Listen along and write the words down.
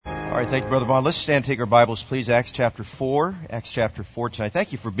All right, thank you, Brother Vaughn. Let's stand and take our Bibles, please. Acts chapter 4. Acts chapter 4 tonight.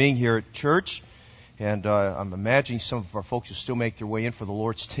 Thank you for being here at church. And I'm imagining some of our folks will still make their way in for the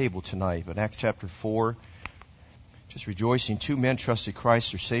Lord's table tonight. But Acts chapter 4, just rejoicing. 2 men trusted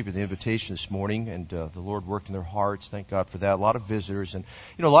Christ, their Savior, the invitation this morning. And the Lord worked in their hearts. Thank God for that. A lot of visitors. And,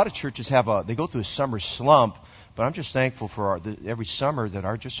 you know, a lot of churches they go through a summer slump. But I'm just thankful for every summer that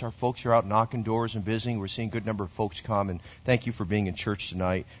our folks are out knocking doors and visiting. We're seeing a good number of folks come, and thank you for being in church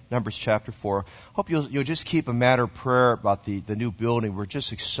tonight. Numbers chapter 4. Hope you'll just keep a matter of prayer about the new building. We're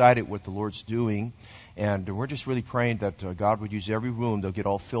just excited what the Lord's doing, and we're just really praying that God would use every room. They'll get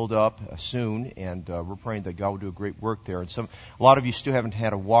all filled up soon, and we're praying that God will do a great work there. And a lot of you still haven't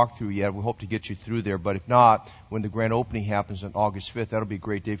had a walkthrough yet. We hope to get you through there, but if not, when the grand opening happens on August 5th, that'll be a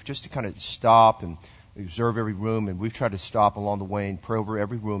great day just to kind of stop and observe every room, and we've tried to stop along the way and pray over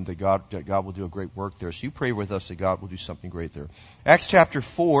every room that God will do a great work there. So you pray with us that God will do something great there. Acts chapter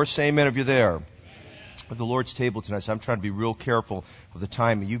 4, say amen if you're there. At the Lord's table tonight, so I'm trying to be real careful of the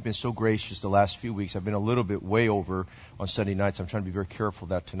time. And you've been so gracious the last few weeks. I've been a little bit way over on Sunday nights. I'm trying to be very careful of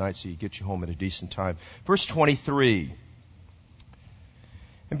that tonight so you get you home at a decent time. Verse 23.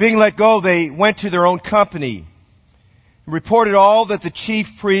 And being let go, they went to their own company, and reported all that the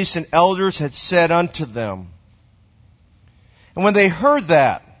chief priests and elders had said unto them. And when they heard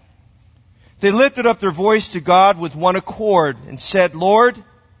that, they lifted up their voice to God with one accord and said, Lord,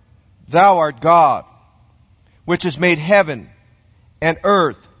 Thou art God, which has made heaven and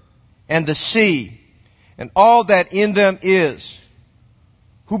earth and the sea and all that in them is,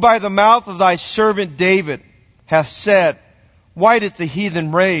 who by the mouth of Thy servant David hath said, Why did the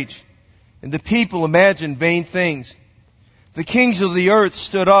heathen rage, and the people imagine vain things? The kings of the earth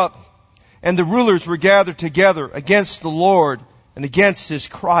stood up, and the rulers were gathered together against the Lord and against His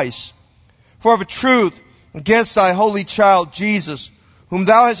Christ. For of a truth, against Thy holy child Jesus, whom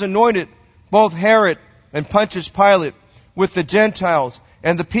Thou hast anointed, both Herod and Pontius Pilate, with the Gentiles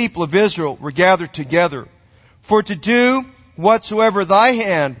and the people of Israel, were gathered together, for to do whatsoever Thy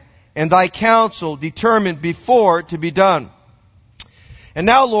hand and Thy counsel determined before to be done. And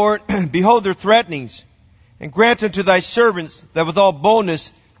now, Lord, behold their threatenings, and grant unto Thy servants that with all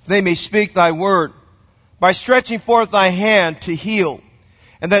boldness they may speak Thy word, by stretching forth Thy hand to heal,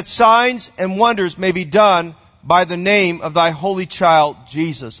 and that signs and wonders may be done by the name of Thy holy child,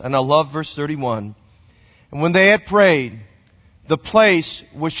 Jesus. And I love verse 31. And when they had prayed, the place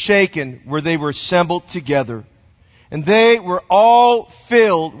was shaken where they were assembled together. And they were all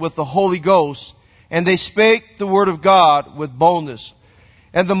filled with the Holy Ghost, and they spake the word of God with boldness.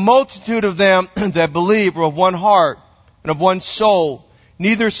 And the multitude of them that believed were of one heart and of one soul.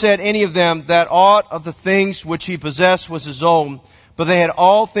 Neither said any of them that aught of the things which he possessed was his own, but they had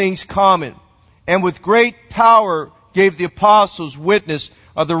all things common. And with great power gave the apostles witness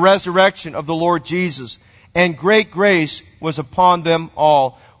of the resurrection of the Lord Jesus. And great grace was upon them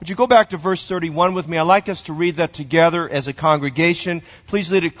all. Would you go back to verse 31 with me? I'd like us to read that together as a congregation.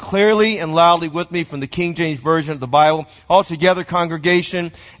 Please read it clearly and loudly with me from the King James Version of the Bible. All together,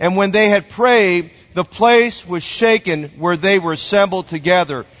 congregation. And when they had prayed, the place was shaken where they were assembled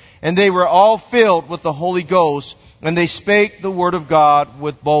together. And they were all filled with the Holy Ghost, and they spake the word of God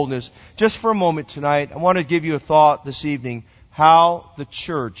with boldness. Just for a moment tonight, I want to give you a thought this evening, how the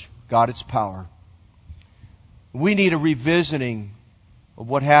church got its power. We need a revisiting of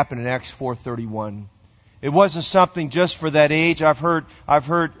what happened in Acts 4:31. It wasn't something just for that age. I've heard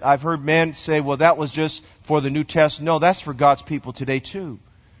men say, well, that was just for the New Testament. No, that's for God's people today too.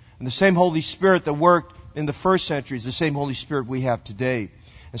 And the same Holy Spirit that worked in the first century is the same Holy Spirit we have today.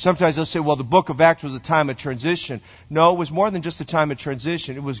 And sometimes they'll say, well, the book of Acts was a time of transition. No, it was more than just a time of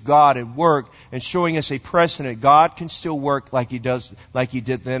transition. It was God at work and showing us a precedent. God can still work like He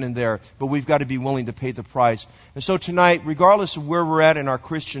did then and there. But we've got to be willing to pay the price. And so tonight, regardless of where we're at in our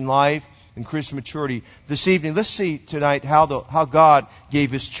Christian life and Christian maturity, this evening, let's see tonight how God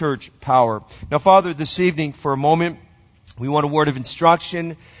gave His church power. Now, Father, this evening, for a moment, we want a word of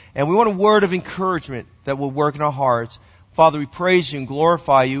instruction and we want a word of encouragement that will work in our hearts. Father, we praise You and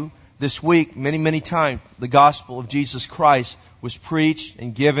glorify You. This week, many, many times, the gospel of Jesus Christ was preached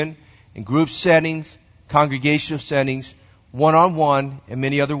and given in group settings, congregational settings, one-on-one, and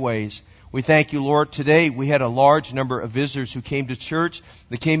many other ways. We thank You, Lord. Today, we had a large number of visitors who came to church.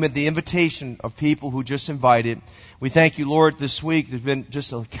 They came at the invitation of people who just invited. We thank You, Lord, this week. There's been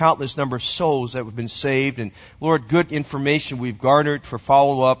just a countless number of souls that have been saved. And, Lord, good information we've garnered for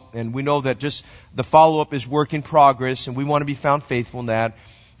follow-up. And we know that just the follow-up is work in progress, and we want to be found faithful in that.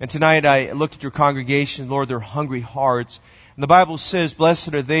 And tonight, I looked at Your congregation. Lord, they're hungry hearts. And the Bible says,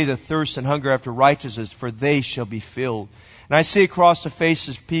 blessed are they that thirst and hunger after righteousness, for they shall be filled. And I see across the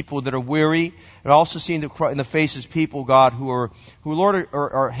faces people that are weary, and I also see in the faces people, God, who Lord,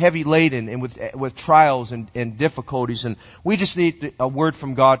 are heavy laden and with trials and difficulties. And we just need a word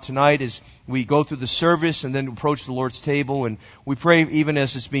from God tonight as we go through the service and then approach the Lord's table. And we pray, even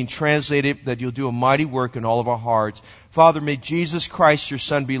as it's being translated, that you'll do a mighty work in all of our hearts. Father, may Jesus Christ, your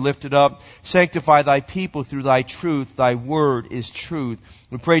Son, be lifted up. Sanctify thy people through thy truth. Thy word is truth.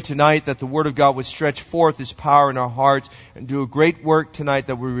 We pray tonight that the word of God would stretch forth his power in our hearts and do a great work tonight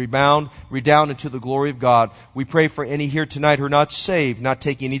that will redound into the glory of God. We pray for any here tonight who are not saved, not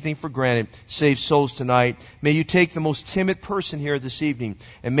taking anything for granted. Save souls tonight. May you take the most timid person here this evening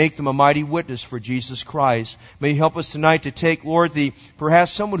and make them a mighty witness for Jesus Christ. May you help us tonight to take, Lord,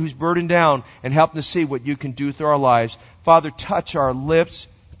 perhaps someone who's burdened down and help them to see what you can do through our lives. Father, touch our lips,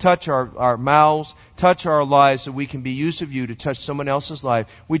 touch our mouths, touch our lives so we can be used of you to touch someone else's life.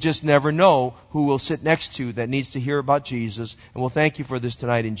 We just never know who we'll sit next to that needs to hear about Jesus. And we'll thank you for this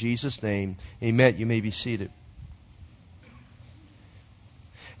tonight in Jesus' name. Amen. You may be seated.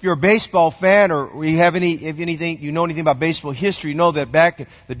 If you're a baseball fan or you have you know anything about baseball history, you know that back in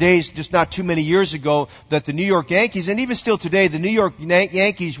the days, just not too many years ago, that the New York Yankees, and even still today, the New York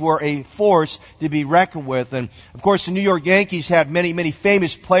Yankees were a force to be reckoned with. And of course, the New York Yankees had many, many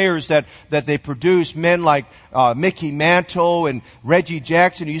famous players that they produced. Men like Mickey Mantle and Reggie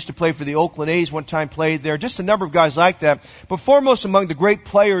Jackson, who used to play for the Oakland A's, one time played there. Just a number of guys like that. But foremost among the great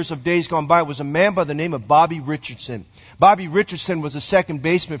players of days gone by was a man by the name of Bobby Richardson. Bobby Richardson was a second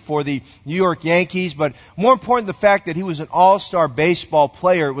baseman for the New York Yankees, but more important than the fact that he was an all-star baseball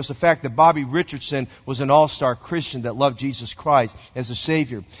player, it was the fact that Bobby Richardson was an all-star Christian that loved Jesus Christ as a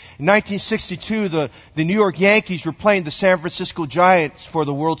Savior. In 1962, the New York Yankees were playing the San Francisco Giants for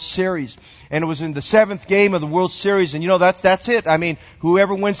the World Series. And it was in the 7th game of the World Series, and you know, that's it. I mean,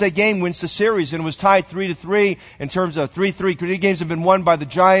 whoever wins that game wins the series. And it was tied 3-3 in terms of 3-3. 3 games have been won by the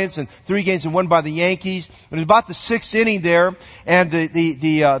Giants, and 3 games have been won by the Yankees. And it was about the 6th inning there, and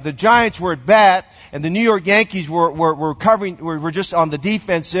the Giants were at bat, and the New York Yankees were just on the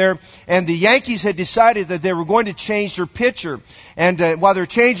defense there. And the Yankees had decided that they were going to change their pitcher. And while they're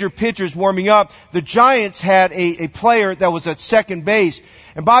changing their pitchers warming up, the Giants had a player that was at second base.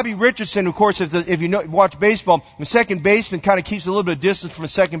 And Bobby Richardson, of course, if you watch baseball, the second baseman kind of keeps a little bit of distance from the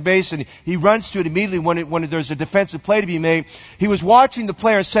second base, and he runs to it immediately when there's a defensive play to be made. He was watching the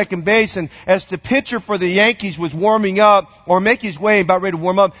player at second base, and as the pitcher for the Yankees was warming up, or making his way about ready to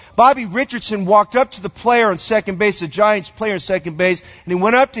warm up, Bobby Richardson walked up to the player on second base, the Giants player on second base, and he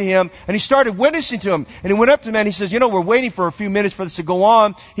went up to him, and he started witnessing to him. And he went up to him, and he says, we're waiting for a few minutes for this to go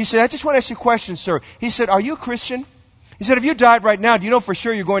on. He said, I just want to ask you a question, sir. He said, are you a Christian? He said, if you died right now, do you know for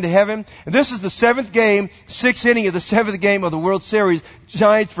sure you're going to heaven? And this is the 7th game, 6th inning of the 7th game of the World Series,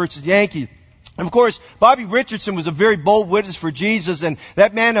 Giants versus Yankees. And of course, Bobby Richardson was a very bold witness for Jesus, and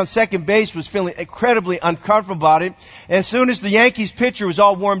that man on second base was feeling incredibly uncomfortable about it. And as soon as the Yankees pitcher was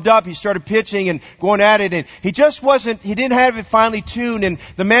all warmed up, he started pitching and going at it, and he didn't have it finely tuned, and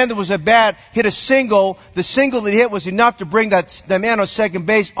the man that was at bat hit a single. The single that he hit was enough to bring that man on second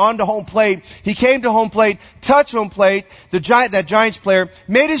base onto home plate. He came to home plate, touched home plate, that Giants player,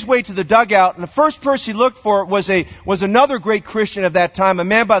 made his way to the dugout, and the first person he looked for was another great Christian of that time, a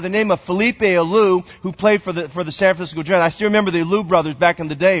man by the name of Felipe Alou, who played for the San Francisco Giants. I still remember the Alou brothers back in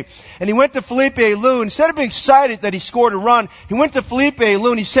the day. And he went to Felipe Alou, and instead of being excited that he scored a run, he went to Felipe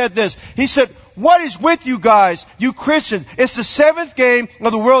Alou and he said this. He said, what is with you guys, you Christians? It's the 7th game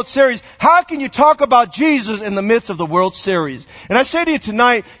of the World Series. How can you talk about Jesus in the midst of the World Series? And I say to you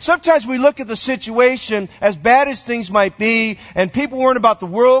tonight, sometimes we look at the situation, as bad as things might be, and people worrying about the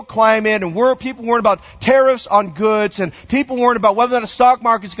world climate, and people worrying about tariffs on goods, and people worrying about whether or not the stock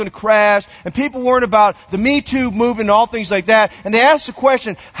market is going to crash, and people worrying about the Me Too movement and all things like that. And they ask the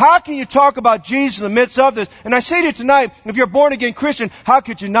question, how can you talk about Jesus in the midst of this? And I say to you tonight, if you're a born-again Christian, how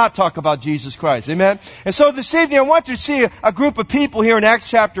could you not talk about Jesus Christ? Amen? And so this evening I want you to see a group of people here in Acts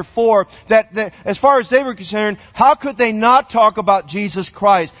chapter 4 that as far as they were concerned, how could they not talk about Jesus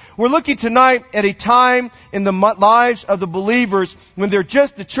Christ? We're looking tonight at a time in the lives of the believers when the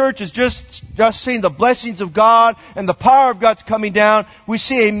church is just seeing the blessings of God and the power of God's coming down. We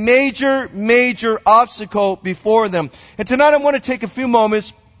see a major obstacle before them. And tonight I want to take a few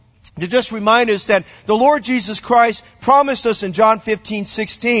moments to just remind us that the Lord Jesus Christ promised us in John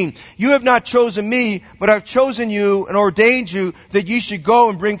 15:16, "You have not chosen me, but I've chosen you and ordained you that you should go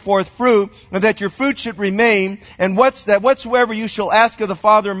and bring forth fruit, and that your fruit should remain, and whatsoever you shall ask of the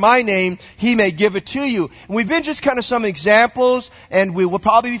Father in my name, He may give it to you." And we've been just kind of some examples, and we will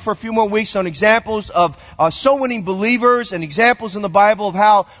probably be for a few more weeks on examples of soul-winning believers and examples in the Bible of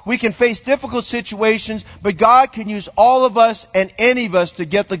how we can face difficult situations, but God can use all of us and any of us to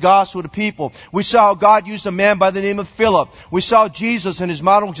get the gospel to people. We saw how God used a man by the name of Philip. We saw Jesus and His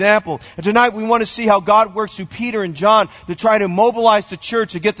model example. And tonight we want to see how God works through Peter and John to try to mobilize the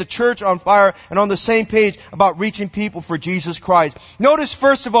church, to get the church on fire and on the same page about reaching people for Jesus Christ. Notice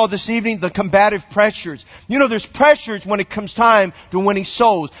first of all this evening the combative pressures. You know, there's pressures when it comes time to winning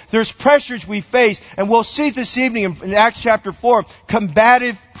souls. There's pressures we face, and we'll see this evening in Acts chapter 4,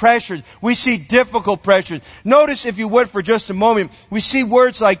 combative pressures. We see difficult pressures. Notice, if you would, for just a moment, we see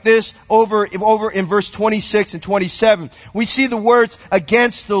words like this over in verse 26 and 27. We see the words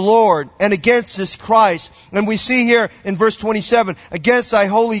against the Lord and against this Christ. And we see here in verse 27, against thy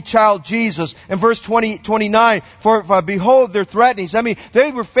holy child Jesus. And verse 29, for behold their threatenings. I mean,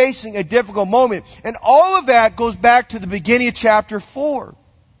 they were facing a difficult moment. And all of that goes back to the beginning of chapter 4.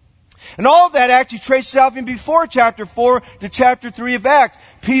 And all of that actually traces out from before chapter 4 to chapter 3 of Acts.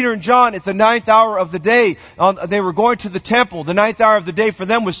 Peter and John at the 9th hour of the day, they were going to the temple. The 9th hour of the day for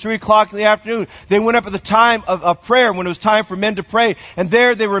them was 3 o'clock in the afternoon. They went up at the time of prayer when it was time for men to pray. And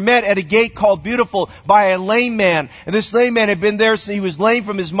there they were met at a gate called Beautiful by a lame man. And this lame man had been there since he was lame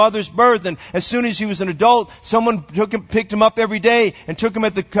from his mother's birth. And as soon as he was an adult, someone picked him up every day and took him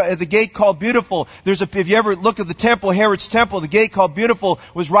at the gate called Beautiful. If you ever look at the temple, Herod's temple, the gate called Beautiful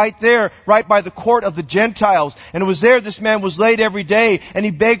was right there, right by the court of the Gentiles. And it was there this man was laid every day, and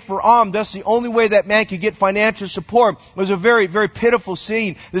he begged for alms. That's the only way that man could get financial support. It was a very, very pitiful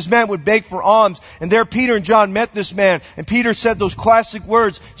scene. This man would beg for alms. And there Peter and John met this man. And Peter said those classic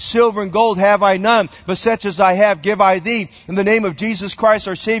words, "Silver and gold have I none, but such as I have give I thee. In the name of Jesus Christ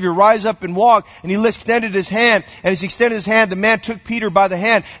our Savior, rise up and walk." And he extended his hand. And as he extended his hand, the man took Peter by the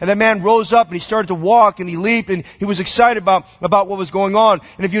hand. And the man rose up and he started to walk and he leaped and he was excited about what was going on.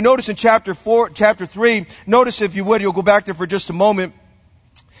 And if you notice in chapter 3, notice, if you would, you'll go back there for just a moment.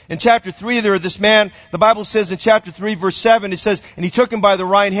 In chapter 3 there, this man, the Bible says in chapter 3 verse 7, it says, "And he took him by the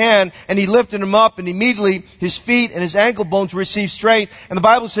right hand, and he lifted him up, and immediately his feet and his ankle bones received strength. And the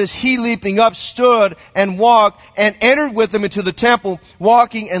Bible says, he leaping up stood and walked and entered with them into the temple,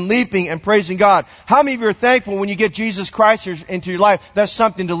 walking and leaping and praising God." How many of you are thankful when you get Jesus Christ into your life? That's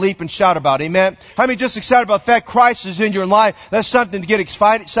something to leap and shout about. Amen? How many just excited about the fact Christ is in your life? That's something to get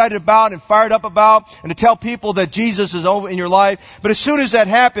excited about and fired up about, and to tell people that Jesus is over in your life. But as soon as that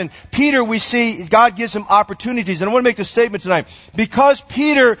happened, Peter, we see God gives him opportunities. And I want to make this statement tonight. Because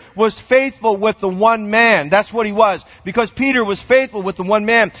Peter was faithful with the one man, that's what he was. Because Peter was faithful with the one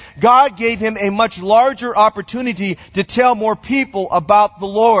man, God gave him a much larger opportunity to tell more people about the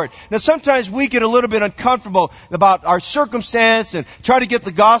Lord. Now sometimes we get a little bit uncomfortable about our circumstance and try to get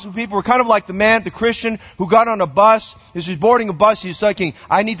the gospel to people. We're kind of like the man, the Christian, who got on a bus. As he's boarding a bus, he's thinking,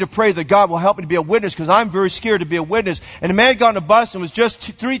 I need to pray that God will help me to be a witness because I'm very scared to be a witness. And the man got on a bus and was just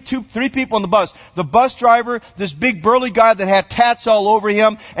three people on the bus. The bus driver, this big burly guy that had tats all over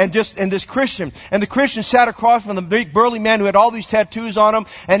him, and this Christian. And the Christian sat across from the big burly man who had all these tattoos on him,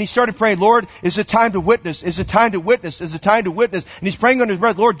 and he started praying, "Lord, is it time to witness? Is it time to witness? Is it time to witness?" And he's praying under his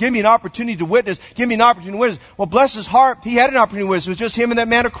breath, "Lord, give me an opportunity to witness. Give me an opportunity to witness." Well, bless his heart, he had an opportunity to witness. It was just him and that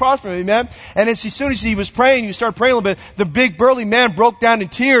man across from him, amen? And as soon as he was praying, he started praying a little bit, the big burly man broke down in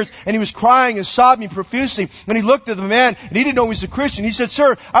tears, and he was crying and sobbing profusely. And he looked at the man, and he didn't know he was a Christian. He said,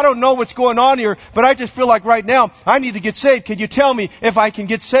 "Sir, I don't know what's going on here, but I just feel like right now I need to get saved. Can you tell me if I can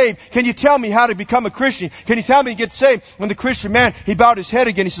get saved? Can you tell me how to become a Christian? Can you tell me to get saved?" When the Christian man, he bowed his head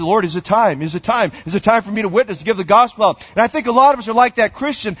again. He said, "Lord, is it time? Is it time? Is it time for me to witness, to give the gospel out?" And I think a lot of us are like that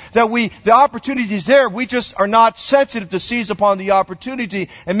Christian, that the opportunity is there. We just are not sensitive to seize upon the opportunity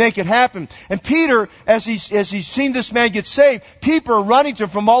and make it happen. And Peter, as he's seen this man get saved, people are running to him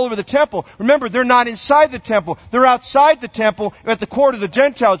from all over the temple. Remember, they're not inside the temple. They're outside the temple at the court of the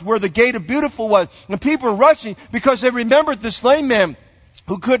Gentiles, where the gate of Beautiful was. And people are rushing because they remembered this lame man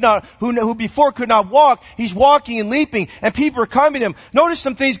who before could not walk. He's walking and leaping, and people are coming to him. Notice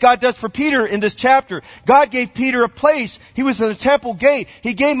some things God does for Peter in this chapter. God gave Peter a place. He was in the temple gate.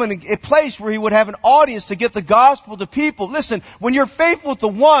 He gave him a place where he would have an audience to get the gospel to people. Listen, when you're faithful to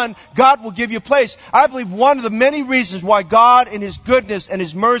one, God will give you a place. I believe one of the many reasons why God in His goodness and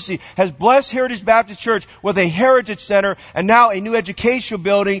His mercy has blessed Heritage Baptist Church with a heritage center and now a new educational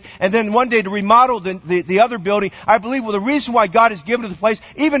building, and then one day to remodel the other building. I believe the reason why God has given to the place,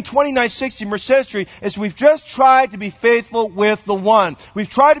 even 2960 Merced Street, is we've just tried to be faithful with the one. We've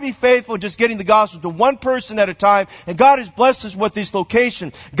tried to be faithful just getting the gospel to one person at a time, and God has blessed us with this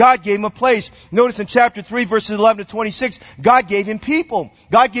location. God gave him a place. Notice in chapter 3, verses 11 to 26, God gave him people.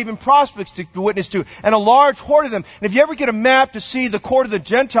 God gave him prospects to witness to, and a large horde of them. And if you ever get a map to see the court of the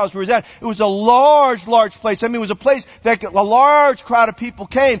Gentiles where he was at, it was a large place. I mean, it was a place that a large crowd of people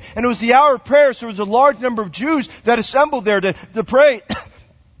came, and it was the hour of prayer, so there was a large number of Jews that assembled there to pray.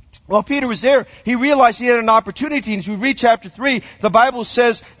 While Peter was there, he realized he had an opportunity. And as we read chapter 3, the Bible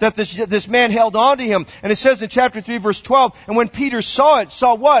says that this man held on to him. And it says in chapter 3, verse 12, and when Peter saw it,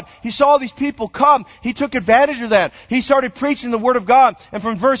 saw what? He saw all these people come. He took advantage of that. He started preaching the Word of God. And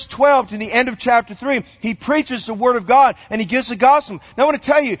from verse 12 to the end of chapter 3, he preaches the Word of God and he gives the gospel. Now I want to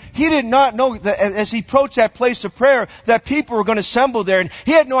tell you, he did not know that as he approached that place of prayer that people were going to assemble there. And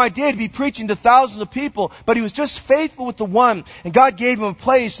he had no idea he'd be preaching to thousands of people, but he was just faithful with the one. And God gave him a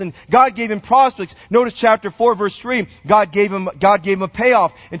place, and God gave him prospects. Notice chapter 4, verse 3, God gave him a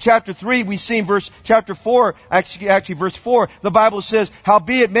payoff. In chapter 3, we see in chapter 4, actually verse 4, the Bible says,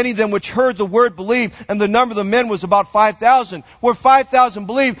 howbeit many of them which heard the word believed, and the number of the men was about 5,000. Where 5,000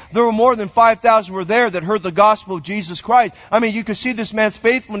 believed, there were more than 5,000 were there that heard the gospel of Jesus Christ. I mean, you could see this man's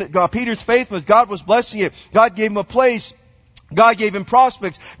faithfulness, Peter's faithfulness. God was blessing it. God gave him a place. God gave him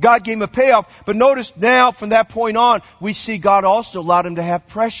prospects. God gave him a payoff. But notice now, from that point on, we see God also allowed him to have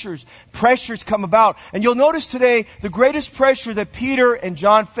pressures. Pressures come about. And you'll notice today, the greatest pressure that Peter and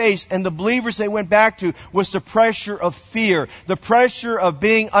John faced, and the believers they went back to, was the pressure of fear. The pressure of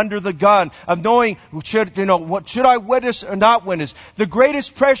being under the gun. Of knowing, should I witness or not witness? The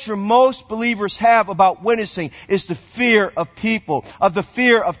greatest pressure most believers have about witnessing is the fear of people. Of the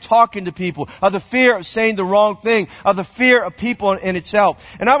fear of talking to people. Of the fear of saying the wrong thing. Of the fear of people in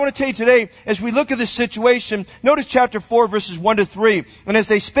itself. And I want to tell you today, as we look at this situation, notice chapter 4, verses 1 to 3. And as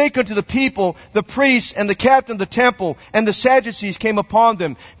they spake unto the people, the priests and the captain of the temple and the Sadducees came upon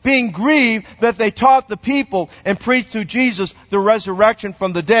them, being grieved that they taught the people and preached through Jesus the resurrection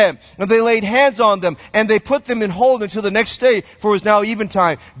from the dead. And they laid hands on them, and they put them in hold until the next day, for it was now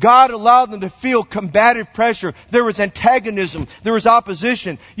eventime. God allowed them to feel combative pressure. There was antagonism. There was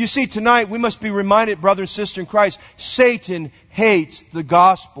opposition. You see, tonight we must be reminded, brother and sister in Christ, Satan hates the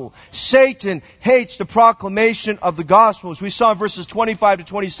gospel. Satan hates the proclamation of the gospel. As we saw in verses 25 to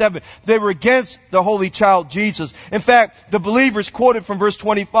 27, they were against the Holy Child Jesus. In fact, the believers quoted from verse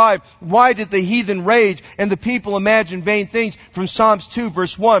 25, why did the heathen rage and the people imagine vain things? From Psalms 2,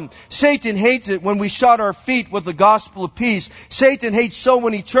 verse 1. Satan hates it when we shod our feet with the gospel of peace. Satan hates so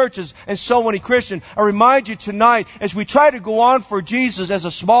many churches and so many Christians. I remind you tonight, as we try to go on for Jesus as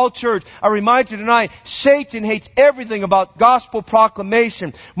a small church, I remind you tonight, Satan hates everything about gospel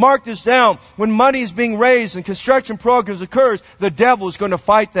proclamation. Mark this down. When money is being raised and construction programs occurs, the devil is going to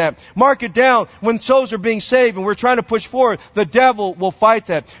fight that. Mark it down. When souls are being saved and we're trying to push forward, the devil will fight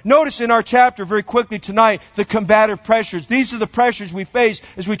that. Notice in our chapter very quickly tonight, the combative pressures. These are the pressures we face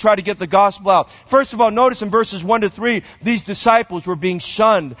as we try to get the gospel out. First of all, notice in verses 1 to 3, these disciples were being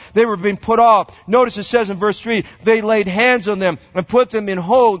shunned. They were being put off. Notice it says in verse 3, they laid hands on them and put them in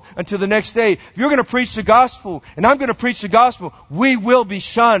hold until the next day. If you're going to preach the gospel, and I'm going to preach the gospel, we will be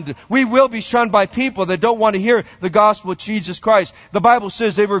shunned. We will be shunned by people that don't want to hear the gospel of Jesus Christ. The Bible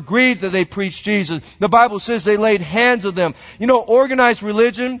says they were grieved that they preached Jesus. The Bible says they laid hands on them. You know, organized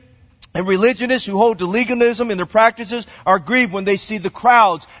religion and religionists who hold to legalism in their practices are grieved when they see the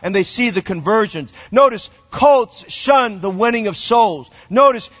crowds and they see the conversions. Notice, cults shun the winning of souls.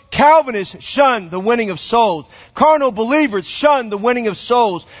 Notice, Calvinists shun the winning of souls. Carnal believers shun the winning of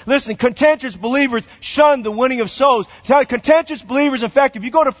souls. Listen, contentious believers shun the winning of souls. Contentious believers, in fact, if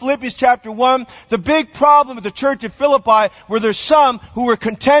you go to Philippians chapter 1, the big problem of the church at Philippi were there's some who were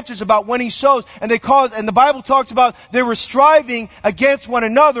contentious about winning souls, and the Bible talks about they were striving against one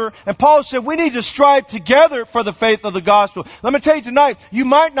another, and Paul said we need to strive together for the faith of the gospel. Let me tell you tonight, you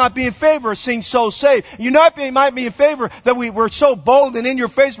might not be in favor of seeing souls saved. You might be in favor that we're so bold and in your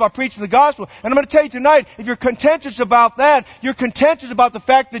face about preaching the gospel. And I'm going to tell you tonight, if you're contentious about that, you're contentious about the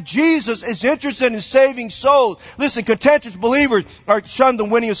fact that Jesus is interested in saving souls. Listen, contentious believers are shun the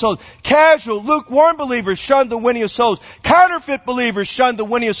winning of souls. Casual, lukewarm believers shun the winning of souls. Counterfeit believers shun the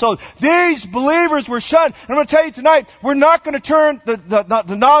winning of souls. These believers were shunned. And I'm going to tell you tonight, we're not going to turn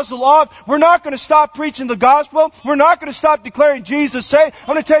the nozzle off. We're not going to stop preaching the gospel. We're not going to stop declaring Jesus saved.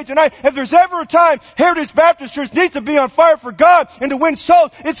 I'm going to tell you tonight, if there's ever a time Heritage First Baptist Church needs to be on fire for God and to win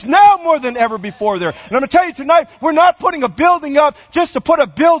souls. It's now more than ever before there. And I'm going to tell you tonight, we're not putting a building up just to put a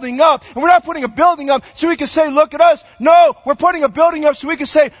building up. And we're not putting a building up so we can say, look at us. No, we're putting a building up so we can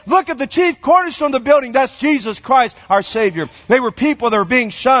say, look at the chief cornerstone of the building. That's Jesus Christ, our Savior. They were people that were being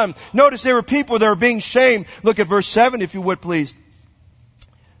shunned. Notice they were people that were being shamed. Look at verse 7, if you would, please.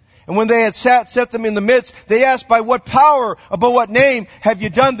 And when they had set them in the midst, they asked, by what power, by what name have you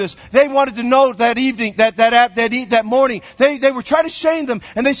done this? They wanted to know that evening, that morning. They were trying to shame them.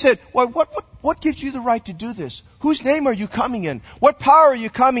 And they said, well, what gives you the right to do this? Whose name are you coming in? What power are you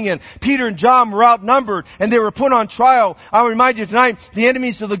coming in? Peter and John were outnumbered and they were put on trial. I'll remind you tonight, the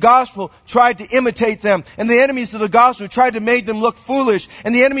enemies of the gospel tried to imitate them. And the enemies of the gospel tried to make them look foolish.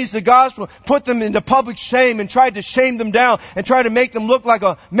 And the enemies of the gospel put them into public shame and tried to shame them down and tried to make them look like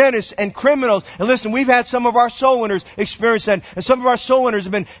a menace and criminals. And listen, we've had some of our soul winners experience that. And some of our soul winners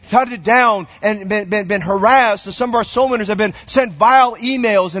have been hunted down and been harassed. And some of our soul winners have been sent vile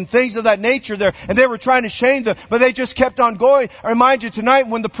emails and things of that nature there. And they were trying to shame them, but they just kept on going. I remind you tonight,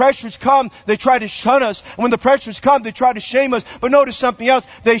 when the pressures come, they try to shun us. And when the pressures come, they try to shame us. But notice something else.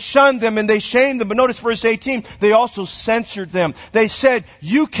 They shunned them and they shamed them. But notice verse 18, they also censored them. They said,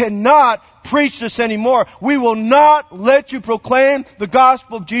 you cannot preach this anymore. We will not let you proclaim the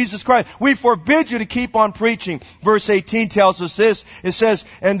gospel of Jesus Christ. We forbid you to keep on preaching. Verse 18 tells us this. It says,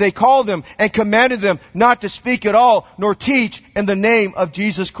 and they called them and commanded them not to speak at all, nor teach in the name of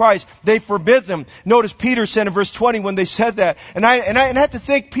Jesus Christ. They forbid them. Notice Peter said in verse 20 when they said that. And I have to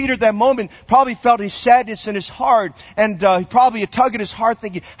think Peter at that moment probably felt his sadness in his heart. And probably a tug at his heart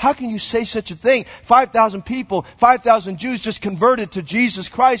thinking, how can you say such a thing? 5,000 people, 5,000 Jews just converted to Jesus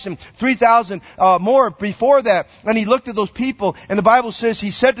Christ, and 3,000 more before that. And he looked at those people, and the Bible says,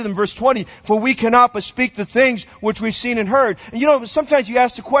 he said to them, verse 20, for we cannot but speak the things which we've seen and heard. And you know, sometimes you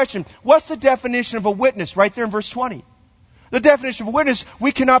ask the question, what's the definition of a witness? Right there in verse 20. The definition of a witness,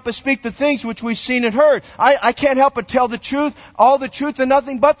 we cannot but speak the things which we've seen and heard. I can't help but tell the truth, all the truth and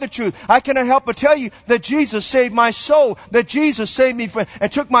nothing but the truth. I cannot help but tell you that Jesus saved my soul, that Jesus saved me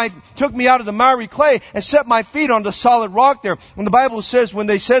and took me out of the miry clay and set my feet on the solid rock there. And the Bible says when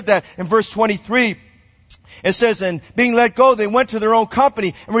they said that in verse 23, it says, and being let go, they went to their own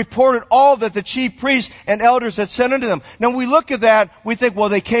company and reported all that the chief priests and elders had said unto them. Now when we look at that, we think, well,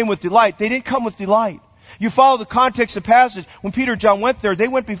 they came with delight. They didn't come with delight. You follow the context of the passage. When Peter and John went there, they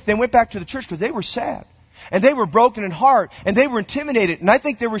went back to the church because they were sad. And they were broken in heart. And they were intimidated. And I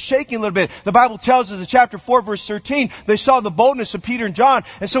think they were shaking a little bit. The Bible tells us in chapter 4, verse 13, they saw the boldness of Peter and John.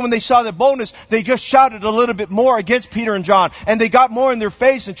 And so when they saw the boldness, they just shouted a little bit more against Peter and John. And they got more in their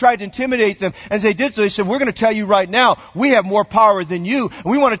face and tried to intimidate them. As they did so, they said, we're going to tell you right now, we have more power than you.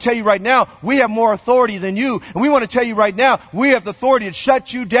 And we want to tell you right now, we have more authority than you. And we want to tell you right now, we have the authority to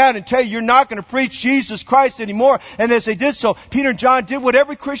shut you down and tell you you're not going to preach Jesus Christ anymore. And as they did so, Peter and John did what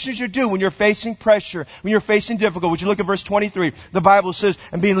every Christian should do when you're facing pressure, when you're facing difficulty. Would you look at verse 23? The Bible says,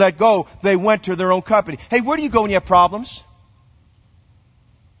 and being let go, they went to their own company. Hey, where do you go when you have problems?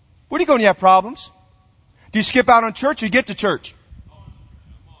 Where do you go when you have problems? Do you skip out on church or you get to church?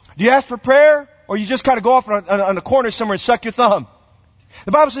 Do you ask for prayer or you just kind of go off on a corner somewhere and suck your thumb?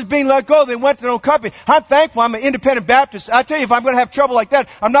 The Bible says being let go, they went to their own company. I'm thankful I'm an independent Baptist. I tell you, if I'm going to have trouble like that,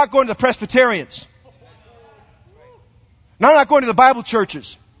 I'm not going to the Presbyterians. And I'm not going to the Bible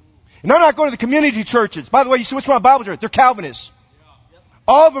churches. And I'm not going to the community churches. By the way, you see what's wrong with Bible church? They're Calvinists.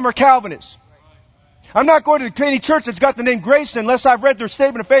 All of them are Calvinists. I'm not going to the any church that's got the name Grace unless I've read their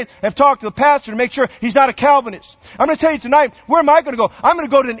statement of faith and have talked to the pastor to make sure he's not a Calvinist. I'm going to tell you tonight, where am I going to go? I'm going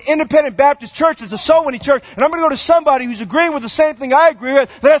to go to an independent Baptist church. It's a soul winning church. And I'm going to go to somebody who's agreeing with the same thing I agree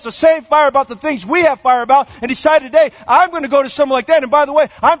with, that has the same fire about the things we have fire about, and decide today, I'm going to go to someone like that. And by the way,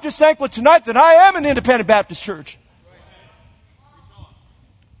 I'm just thankful tonight that I am an independent Baptist church.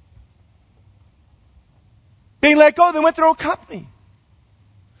 Being let go, they went to their own company.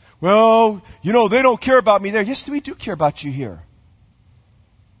 Well, you know, they don't care about me there. Yes, we do care about you here.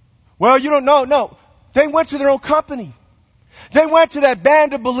 Well, you don't know. No. They went to their own company. They went to that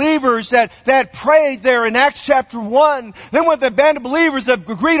band of believers that prayed there in Acts chapter 1. They went to that band of believers that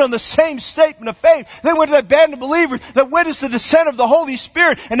agreed on the same statement of faith. They went to that band of believers that witnessed the descent of the Holy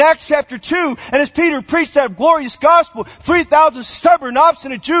Spirit in Acts chapter 2. And as Peter preached that glorious gospel, 3,000 stubborn,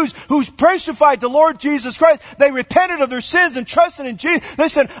 obstinate Jews who crucified the Lord Jesus Christ, they repented of their sins and trusted in Jesus. They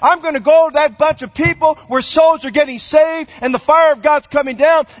said, I'm going to go to that bunch of people where souls are getting saved and the fire of God's coming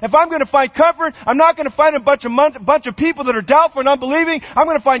down. If I'm going to find comfort, I'm not going to find a bunch of people that are doubtful and unbelieving. I'm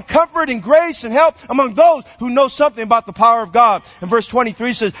going to find comfort and grace and help among those who know something about the power of God. And verse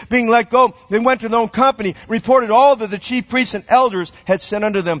 23 says, being let go, they went to their own company, reported all that the chief priests and elders had sent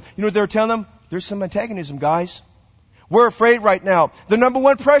unto them. You know what they were telling them? there's some antagonism, guys. We're afraid right now. The number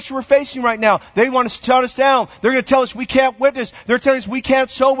one pressure we're facing right now, they want to shut us down. They're going to tell us we can't witness. They're telling us we can't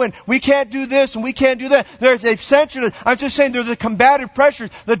sow in. We can't do this and we can't do that. They've censored us. I'm just saying there's the combative pressures.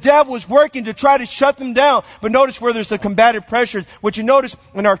 The devil is working to try to shut them down. But notice where there's the combative pressures. What you notice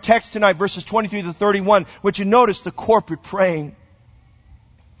in our text tonight, verses 23 to 31, what you notice, the corporate praying.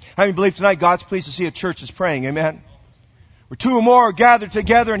 How many believe tonight God's pleased to see a church that's praying? Amen? Where two or more are gathered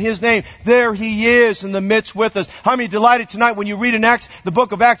together in His name, there He is in the midst with us. How many delighted tonight when you read in Acts, the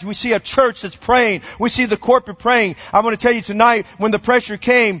book of Acts, we see a church that's praying. We see the corporate praying. I want to tell you tonight, when the pressure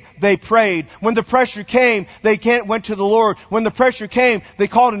came, they prayed. When the pressure came, they went to the Lord. When the pressure came, they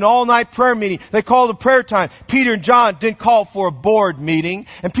called an all-night prayer meeting. They called a prayer time. Peter and John didn't call for a board meeting.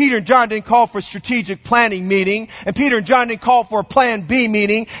 And Peter and John didn't call for a strategic planning meeting. And Peter and John didn't call for a plan B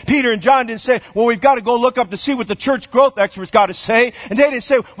meeting. Peter and John didn't say, well, we've got to go look up to see what the church growth experts got to say. And they didn't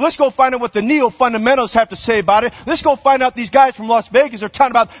say, well, let's go find out what the neo-fundamentalists have to say about it. Let's go find out these guys from Las Vegas are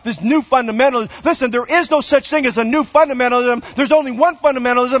talking about this new fundamentalism. Listen, there is no such thing as a new fundamentalism. There's only one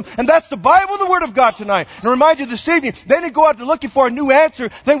fundamentalism, and that's the Bible, the Word of God tonight. And I remind you this evening, they didn't go out there looking for a new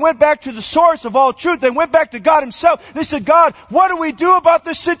answer. They went back to the source of all truth. They went back to God Himself. They said, God, what do we do about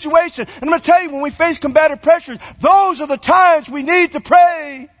this situation? And I'm going to tell you, when we face combative pressures, those are the times we need to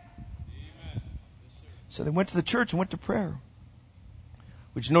pray. So they went to the church and went to prayer.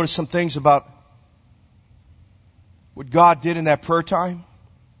 Would you notice some things about what God did in that prayer time?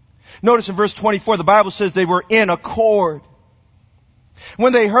 Notice in verse 24, the Bible says they were in accord.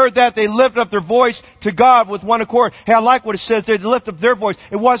 When they heard that, they lifted up their voice to God with one accord. Hey, I like what it says there. They lifted up their voice.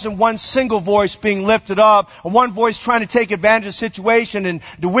 It wasn't one single voice being lifted up, or one voice trying to take advantage of the situation and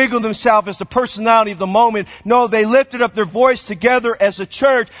to wiggle themselves as the personality of the moment. No, they lifted up their voice together as a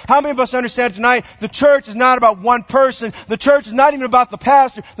church. How many of us understand tonight the church is not about one person? The church is not even about the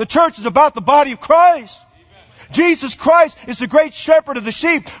pastor. The church is about the body of Christ. Jesus Christ is the great shepherd of the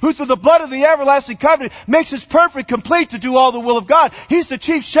sheep, who through the blood of the everlasting covenant makes us perfect, complete to do all the will of God. He's the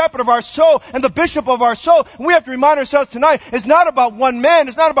chief shepherd of our soul and the bishop of our soul. And we have to remind ourselves tonight, it's not about one man,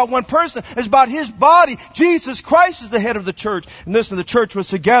 it's not about one person, it's about His body. Jesus Christ is the head of the church. And listen, the church was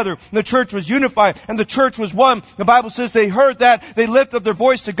together, and the church was unified, and the church was one. The Bible says they heard that, they lifted up their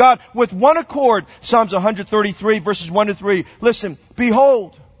voice to God with one accord. Psalms 133 verses 1 to 3. Listen,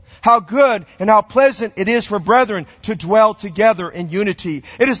 behold, how good and how pleasant it is for brethren to dwell together in unity.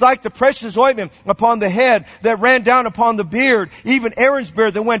 It is like the precious ointment upon the head that ran down upon the beard, even Aaron's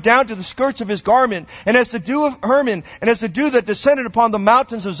beard that went down to the skirts of his garment, and as the dew of Hermon, and as the dew that descended upon the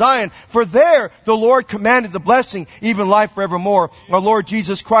mountains of Zion. For there the Lord commanded the blessing, even life forevermore. Our Lord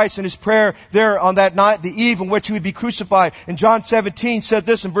Jesus Christ in His prayer there on that night, the eve in which He would be crucified, in John 17 said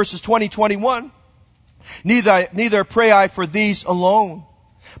this in verses 20-21. Neither pray I for these alone,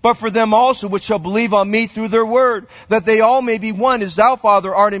 but for them also which shall believe on me through their word, that they all may be one, as Thou,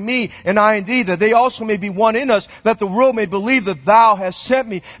 Father, art in me, and I in Thee, that they also may be one in us, that the world may believe that Thou hast sent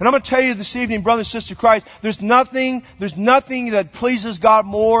me. And I'm going to tell you this evening, brother and sister Christ, there's nothing that pleases God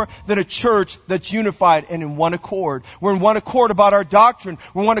more than a church that's unified and in one accord. We're in one accord about our doctrine.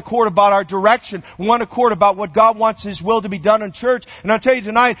 We're in one accord about our direction. We're in one accord about what God wants His will to be done in church. And I'll tell you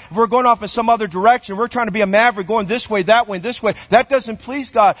tonight, if we're going off in some other direction, we're trying to be a maverick going this way, that way, this way, that doesn't please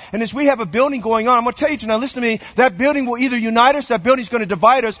God. And as we have a building going on, I'm going to tell you tonight, listen to me, that building will either unite us, that building's going to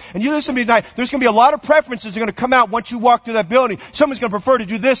divide us. And you listen to me tonight, there's going to be a lot of preferences that are going to come out once you walk through that building. Someone's going to prefer to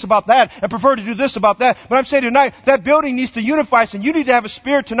do this about that and prefer to do this about that. But I'm saying tonight, that building needs to unify us, and you need to have a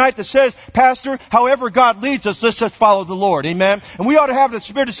spirit tonight that says, Pastor, however God leads us, let's just follow the Lord. Amen? And we ought to have that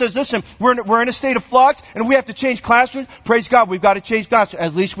spirit that says, listen, we're in a state of flux, and if we have to change classrooms, praise God, we've got to change classrooms.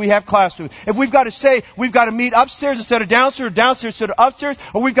 At least we have classrooms. If we've got to say, we've got to meet upstairs instead of downstairs, or downstairs instead of upstairs,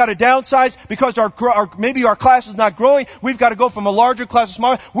 or we've got to downsize because maybe our class is not growing, we've got to go from a larger class to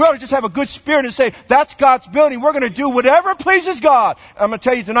smaller. We ought to just have a good spirit and say, that's God's building. We're going to do whatever pleases God. I'm going to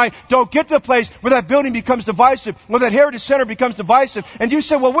tell you tonight, don't get to the place where that building becomes divisive, where that Heritage Center becomes divisive, and you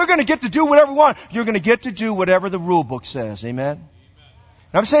say, well, we're going to get to do whatever we want. You're going to get to do whatever the rule book says. Amen?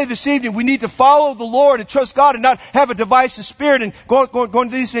 And I'm saying this evening, we need to follow the Lord and trust God and not have a divisive spirit and go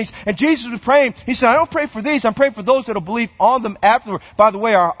into these things. And Jesus was praying. He said, I don't pray for these. I'm praying for those that will believe on them afterward. By the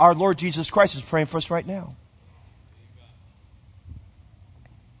way, our Lord Jesus Christ is praying for us right now.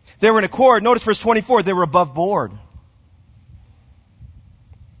 They were in accord. Notice verse 24. They were above board.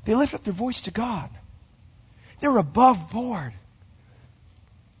 They lifted up their voice to God. They were above board.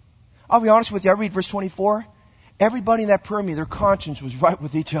 I'll be honest with you. I read verse 24. Everybody in that prayer meeting, their conscience was right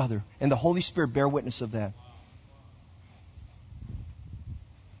with each other. And the Holy Spirit bear witness of that.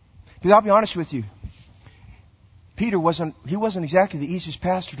 Because I'll be honest with you. Peter wasn't exactly the easiest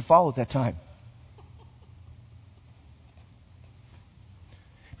pastor to follow at that time.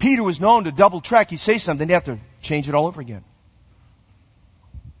 Peter was known to double track. He'd say something, he'd have to change it all over again.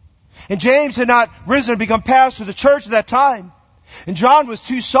 And James had not risen to become pastor of the church at that time. And John was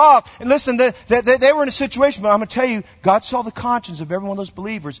too soft. And listen, they were in a situation, but I'm going to tell you, God saw the conscience of every one of those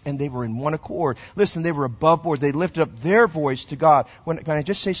believers, and they were in one accord. Listen, they were above board. They lifted up their voice to God. Can I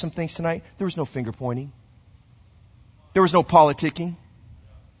just say some things tonight? There was no finger pointing. There was no politicking.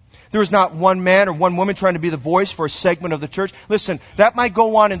 There was not one man or one woman trying to be the voice for a segment of the church. Listen, that might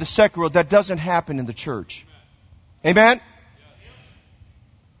go on in the secular world. That doesn't happen in the church. Amen?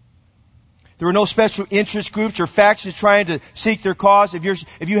 There were no special interest groups or factions trying to seek their cause.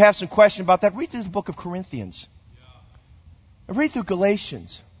 If you have some question about that, read through the book of Corinthians. And read through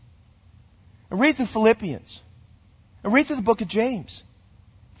Galatians. And read through Philippians. And read through the book of James.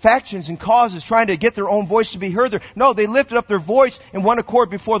 Factions and causes trying to get their own voice to be heard there. No, they lifted up their voice in one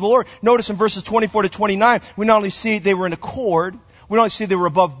accord before the Lord. Notice in verses 24 to 29, we not only see they were in accord, we not only see they were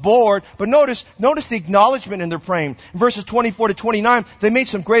above board, but notice the acknowledgement in their praying. In verses 24 to 29, they made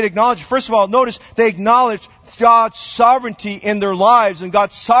some great acknowledgement. First of all, notice they acknowledged God's sovereignty in their lives and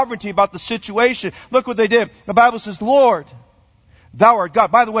God's sovereignty about the situation. Look what they did. The Bible says, Lord, Thou art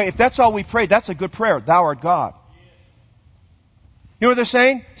God. By the way, if that's all we pray, that's a good prayer. Thou art God. You know what they're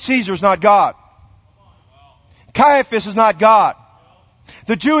saying? Caesar's not God. Caiaphas is not God.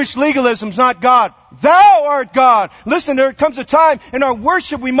 The Jewish legalism's not God. Thou art God. Listen, there comes a time in our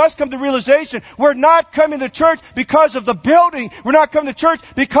worship we must come to realization we're not coming to church because of the building. We're not coming to church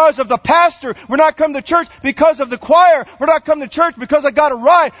because of the pastor. We're not coming to church because of the choir. We're not coming to church because I got a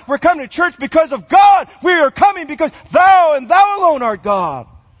ride. We're coming to church because of God. We are coming because Thou and Thou alone art God.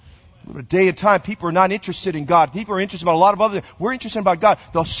 A day and time, people are not interested in God. People are interested about a lot of other things. We're interested about God.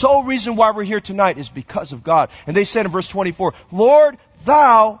 The sole reason why we're here tonight is because of God. And they said in verse 24, Lord,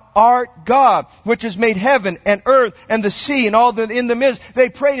 Thou art God, which has made heaven and earth and the sea and all that in them is. They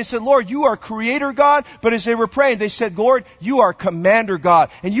prayed and said, Lord, You are creator God. But as they were praying, they said, Lord, You are commander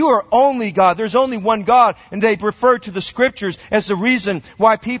God. And You are only God. There's only one God. And they referred to the scriptures as the reason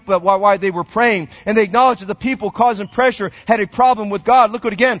why they were praying. And they acknowledged that the people causing pressure had a problem with God. Look at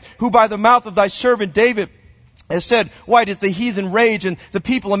it again. Who by the mouth of Thy servant David has said, why did the heathen rage and the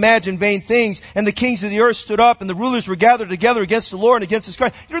people imagine vain things? And the kings of the earth stood up and the rulers were gathered together against the Lord and against His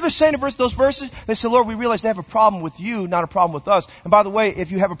Christ. You know what they're saying in those verses? They said, Lord, we realize they have a problem with You, not a problem with us. And by the way, if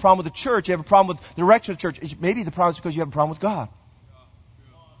you have a problem with the church, you have a problem with the direction of the church, maybe the problem is because you have a problem with God.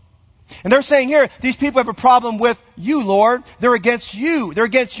 And they're saying here, these people have a problem with You, Lord. They're against You. They're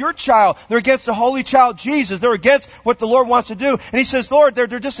against Your child. They're against the holy child, Jesus. They're against what the Lord wants to do. And He says, Lord, they're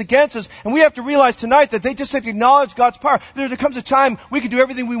just against us. And we have to realize tonight that they just have to acknowledge God's power. There comes a time we can do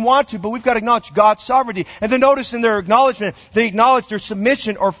everything we want to, but we've got to acknowledge God's sovereignty. And then notice in their acknowledgement, they acknowledge their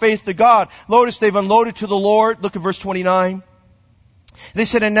submission or faith to God. Notice they've unloaded to the Lord. Look at verse 29. They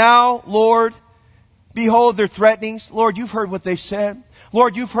said, and now, Lord, behold their threatenings. Lord, You've heard what they've said.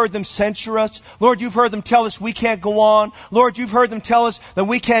 Lord, You've heard them censure us. Lord, You've heard them tell us we can't go on. Lord, You've heard them tell us that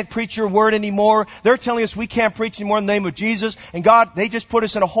we can't preach Your word anymore. They're telling us we can't preach anymore in the name of Jesus. And God, they just put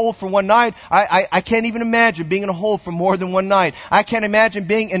us in a hole for one night. I can't even imagine being in a hole for more than one night. I can't imagine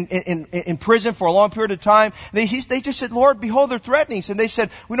being in prison for a long period of time. They just said, Lord, behold their threatenings. And they said,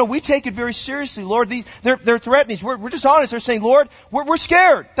 we take it very seriously, Lord. They're threatenings. We're just honest. They're saying, Lord, we're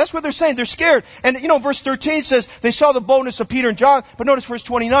scared. That's what they're saying. They're scared. And verse 13 says they saw the boldness of Peter and John. But notice verse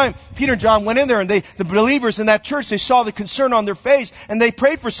 29, Peter and John went in there and the believers in that church, they saw the concern on their face and they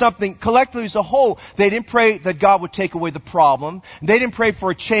prayed for something collectively as a whole. They didn't pray that God would take away the problem. They didn't pray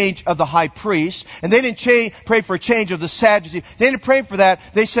for a change of the high priest. And they didn't pray for a change of the Sadducees. They didn't pray for that.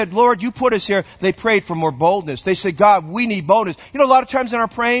 They said, Lord, You put us here. They prayed for more boldness. They said, God, we need boldness. A lot of times in our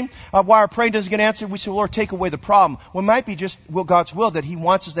praying, why our praying doesn't get answered, we say, Lord, take away the problem. Well, it might be just God's will that He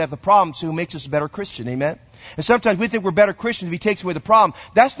wants us to have the problem so He makes us a better Christian. Amen? And sometimes we think we're better Christians if He takes away the problem.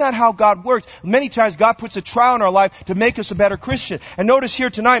 That's not how God works. Many times God puts a trial in our life to make us a better Christian. And notice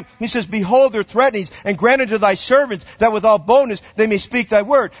here tonight, He says, behold their threatenings and grant unto Thy servants that with all boldness they may speak Thy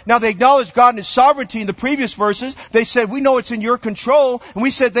word. Now they acknowledged God and His sovereignty in the previous verses. They said, we know it's in Your control. And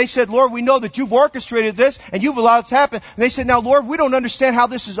they said, Lord, we know that You've orchestrated this and You've allowed it to happen. And they said, now Lord, we don't understand how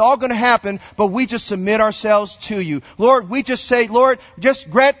this is all going to happen, but we just submit ourselves to You. Lord, we just say, Lord,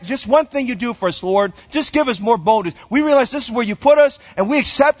 just one thing You do for us, Lord. Just give us more boldness. We realize this is where You put us and we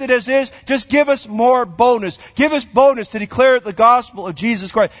accept it as is. Just give us more boldness. Give us boldness to declare the gospel of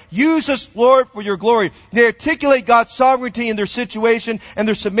Jesus Christ. Use us, Lord, for Your glory. They articulate God's sovereignty in their situation and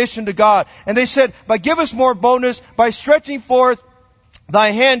their submission to God. And they said, but give us more boldness by stretching forth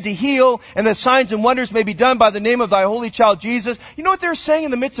Thy hand to heal, and that signs and wonders may be done by the name of Thy holy child Jesus. You know what they're saying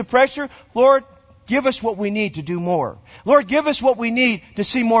in the midst of pressure? Lord, give us what we need to do more. Lord, give us what we need to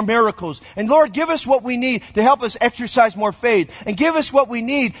see more miracles. And Lord, give us what we need to help us exercise more faith. And give us what we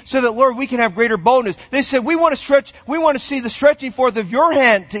need so that, Lord, we can have greater boldness. They said, we want to see the stretching forth of your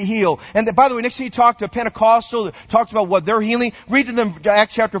hand to heal. And by the way, next time you talk to a Pentecostal that talks about what they're healing, read to them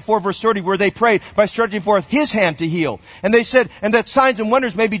Acts chapter 4 verse 30 where they prayed by stretching forth his hand to heal. And they said, and that signs and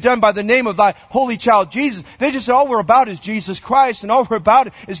wonders may be done by the name of thy holy child Jesus. They just said, all we're about is Jesus Christ, and all we're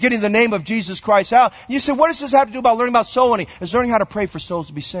about is getting the name of Jesus Christ out. And you said, what does this have to do about learning about soul winning? It's learning how to pray for souls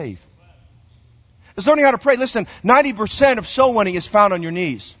to be saved. It's learning how to pray. Listen, 90% of soul winning is found on your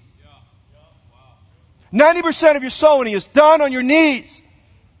knees. 90% of your soul winning is done on your knees.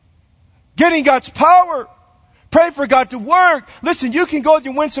 Getting God's power. Pray for God to work. Listen, you can go with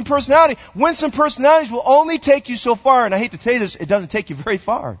your winsome personality. Winsome personalities will only take you so far. And I hate to tell you this, it doesn't take you very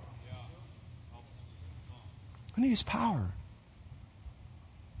far. I need His power.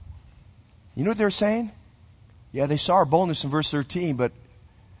 You know what they're saying? Yeah, they saw our boldness in verse 13, but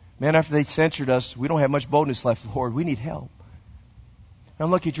man, after they censured us, we don't have much boldness left, Lord. We need help. And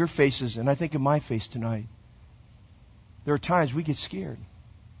I'm looking at your faces, and I think of my face tonight. There are times we get scared.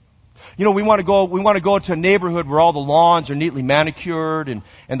 You know, we want to go to a neighborhood where all the lawns are neatly manicured and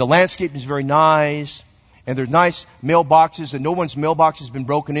the landscape is very nice. And there's nice mailboxes and no one's mailbox has been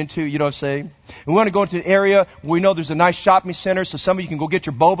broken into, you know what I'm saying? And we want to go into an area where we know there's a nice shopping center so some of you can go get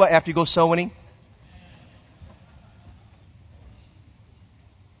your boba after you go soul winning.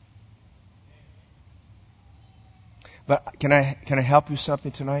 But can I help you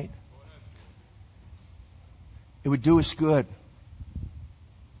something tonight? It would do us good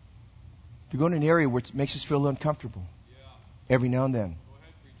to go in an area where it makes us feel uncomfortable every now and then.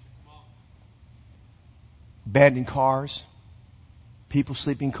 Abandoned cars, people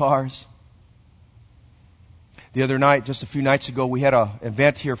sleeping in cars. The other night, just a few nights ago, we had an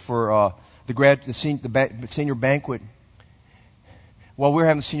event here for the senior banquet. While we were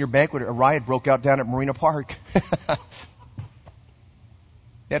having the senior banquet, a riot broke out down at Marina Park.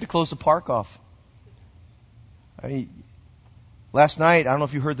 They had to close the park off. I mean, last night, I don't know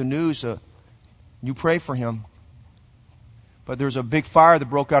if you heard the news. You pray for him. But there's a big fire that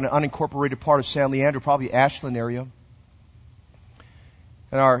broke out in an unincorporated part of San Leandro, probably Ashland area.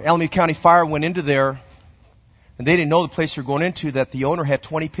 And our Alameda County Fire went into there, and they didn't know the place they were going into, that the owner had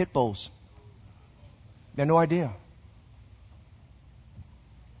 20 pit bulls. They had no idea.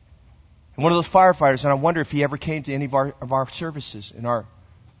 And one of those firefighters, and I wonder if he ever came to any of our services in our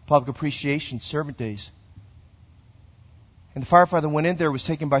public appreciation servant days. And the firefighter that went in there was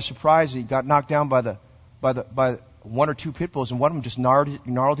taken by surprise. He got knocked down by one or two pit bulls, and one of them just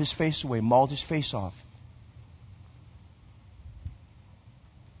gnarled his face away, mauled his face off.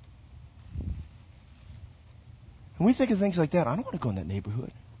 And we think of things like that. I don't want to go in that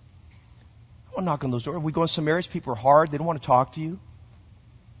neighborhood. I want to knock on those doors. We go in some areas, people are hard. They don't want to talk to you.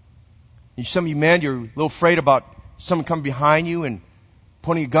 And some of you men, you're a little afraid about someone coming behind you and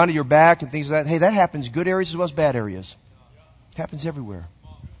pointing a gun to your back and things like that. Hey, that happens in good areas as well as bad areas. It happens everywhere.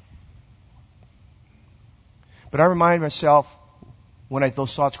 But I remind myself, when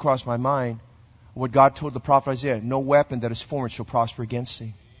those thoughts cross my mind, what God told the prophet Isaiah, no weapon that is formed shall prosper against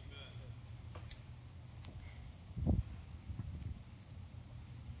thee.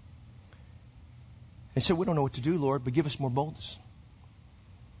 And so we don't know what to do, Lord, but give us more boldness.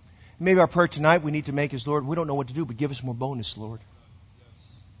 Maybe our prayer tonight we need to make is, Lord, we don't know what to do, but give us more boldness, Lord.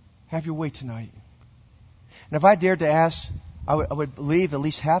 Have your way tonight. And if I dared to ask, I would believe at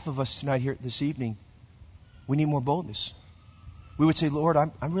least half of us tonight here this evening, we need more boldness. We would say, Lord,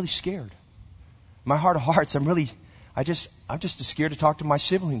 I'm really scared. My heart of hearts, I'm just scared to talk to my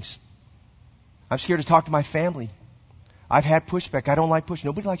siblings. I'm scared to talk to my family. I've had pushback. I don't like push.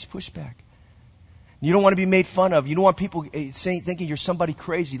 Nobody likes pushback. You don't want to be made fun of. You don't want people thinking you're somebody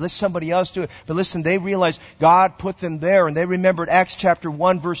crazy. Let somebody else do it. But listen, they realized God put them there, and they remembered Acts chapter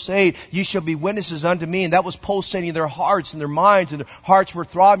 1 verse 8, "You shall be witnesses unto me." And that was pulsating in their hearts and their minds, and their hearts were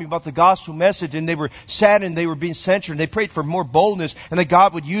throbbing about the gospel message, and they were saddened, they were being censured, and they prayed for more boldness, and that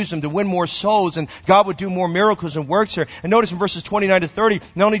God would use them to win more souls, and God would do more miracles and works there. And notice in verses 29 to 30,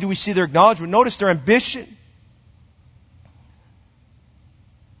 not only do we see their acknowledgement, notice their ambition.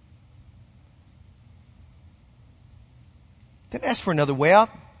 They didn't ask for another way out.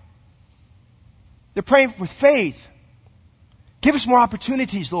 They're praying with faith. Give us more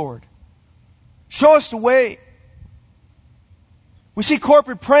opportunities, Lord. Show us the way. We see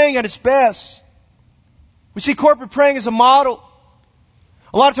corporate praying at its best. We see corporate praying as a model.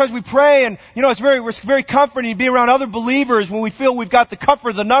 A lot of times we pray and, it's very comforting to be around other believers when we feel we've got the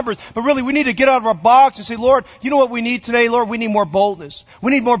comfort of the numbers. But really we need to get out of our box and say, Lord, you know what we need today, Lord? We need more boldness.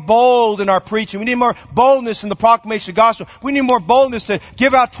 We need more bold in our preaching. We need more boldness in the proclamation of the gospel. We need more boldness to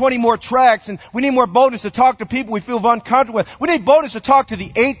give out 20 more tracts. And we need more boldness to talk to people we feel uncomfortable with. We need boldness to talk to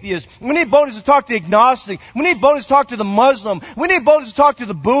the atheist. We need boldness to talk to the agnostic. We need boldness to talk to the Muslim. We need boldness to talk to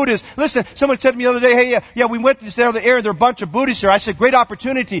the Buddhist. Listen, someone said to me the other day, hey, yeah, we went to this other area. There are a bunch of Buddhists here. I said, great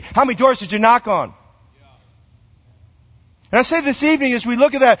opportunity. How many doors did you knock on? And I say this evening as we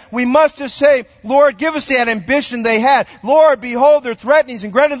look at that, we must just say, Lord, give us that ambition they had. Lord, behold their threatenings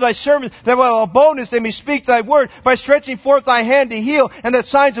and grant unto thy servants that with all boldness they may speak thy word by stretching forth thy hand to heal, and that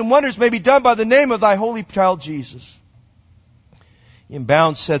signs and wonders may be done by the name of thy holy child Jesus. Ian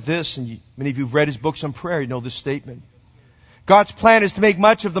Bounds said this, and many of you have read his books on prayer, you know this statement. God's plan is to make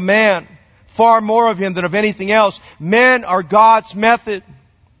much of the man, far more of him than of anything else. Men are God's method.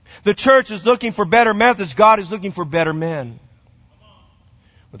 The church is looking for better methods. God is looking for better men.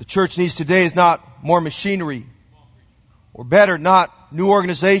 What the church needs today is not more machinery, or better, not new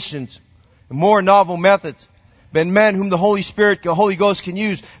organizations, and more novel methods, but men whom the Holy Spirit, the Holy Ghost can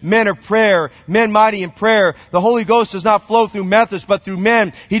use. Men of prayer, men mighty in prayer. The Holy Ghost does not flow through methods, but through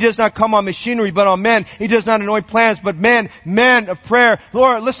men. He does not come on machinery, but on men. He does not anoint plants, but men of prayer.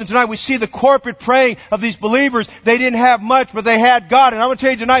 Lord, listen, tonight we see the corporate praying of these believers. They didn't have much, but they had God. And I'm going to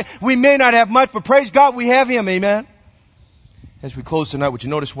tell you tonight, we may not have much, but praise God, we have Him. Amen. As we close tonight, would you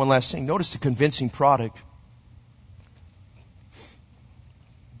notice one last thing? Notice the convincing product.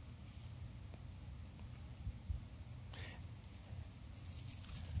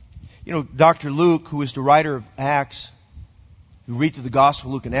 Dr. Luke, who is the writer of Acts, you read through the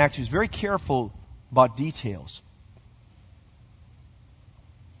Gospel of Luke and Acts, he was very careful about details.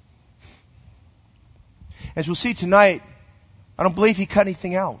 As we'll see tonight, I don't believe he cut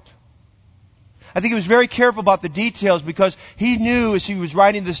anything out. I think he was very careful about the details because he knew as he was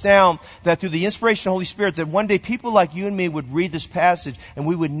writing this down that through the inspiration of the Holy Spirit that one day people like you and me would read this passage and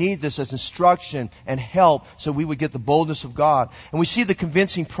we would need this as instruction and help so we would get the boldness of God. And we see the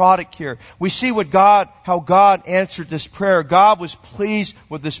convincing product here. We see how God answered this prayer. God was pleased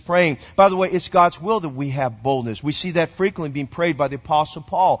with this praying. By the way, it's God's will that we have boldness. We see that frequently being prayed by the Apostle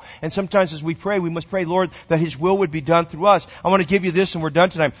Paul. And sometimes as we pray, we must pray, Lord, that His will would be done through us. I want to give you this and we're done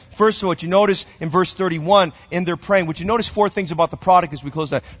tonight. First of all, what you notice in verse 31, in their praying, would you notice 4 things about the product as we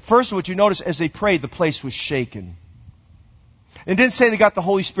close that? First of all, what you notice as they prayed, the place was shaken. It didn't say they got the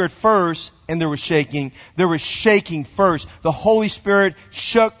Holy Spirit first and there was shaking. There was shaking first. The Holy Spirit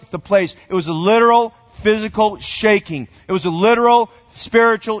shook the place. It was a literal, physical shaking. It was a literal,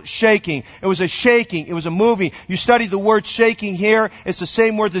 spiritual shaking. It was a shaking. It was a moving. You study the word shaking here. It's the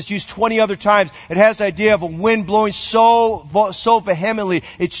same word that's used 20 other times. It has the idea of a wind blowing so vehemently.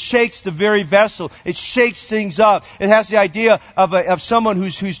 It shakes the very vessel. It shakes things up. It has the idea of someone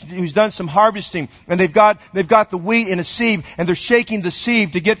who's done some harvesting and they've got the wheat in a sieve and they're shaking the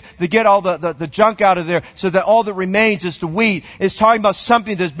sieve to get all the junk out of there so that all that remains is the wheat. It's talking about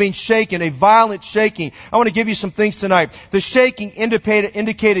something that's being shaken, a violent shaking. I want to give you some things tonight. The shaking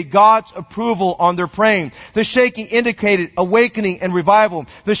indicated God's approval on their praying. The shaking indicated awakening and revival.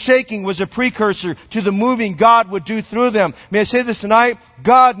 The shaking was a precursor to the moving God would do through them. May I say this tonight?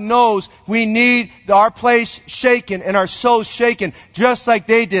 God knows we need our place shaken and our souls shaken just like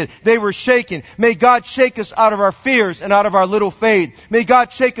they did. They were shaken. May God shake us out of our fears and out of our little faith. May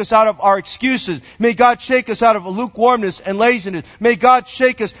God shake us out of our excuses. May God shake us out of lukewarmness and laziness. May God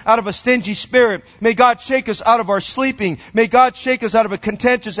shake us out of a stingy spirit. May God shake us out of our sleeping. May God shake us out of a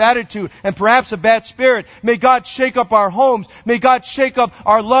contentious attitude and perhaps a bad spirit. May God shake up our homes. May God shake up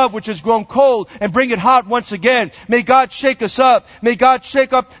our love which has grown cold and bring it hot once again. May God shake us up. May God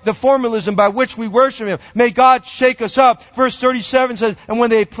shake up the formalism by which we worship Him. May God shake us up. Verse 37 says, and when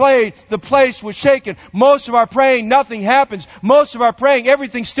they prayed, the place was shaken. Most of our praying, nothing happens. Most of our praying,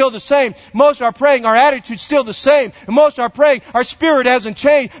 everything's still the same. Most of our praying, our attitude's still the same. And most of our praying, our spirit hasn't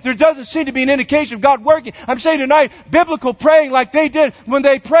changed. There doesn't seem to be an indication of God working. I'm saying tonight, biblical praying like they did when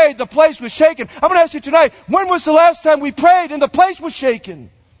they prayed, the place was shaken. I'm going to ask you tonight, when was the last time we prayed and the place was shaken?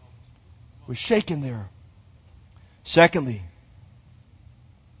 It was shaken there. Secondly,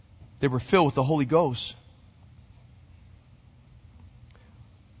 they were filled with the Holy Ghost.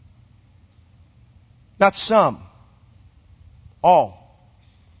 Not some. All.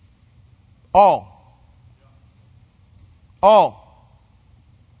 All. All.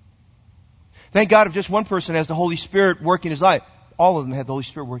 Thank God if just one person has the Holy Spirit working his life. All of them had the Holy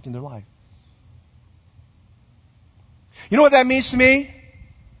Spirit working their life. You know what that means to me?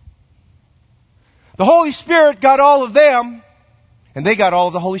 The Holy Spirit got all of them, And they got all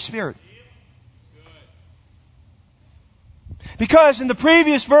of the Holy Spirit. Because in the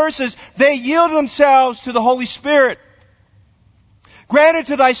previous verses, they yielded themselves to the Holy Spirit. Granted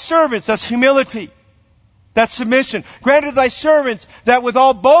to thy servants, that's humility. That's submission. Granted to thy servants that with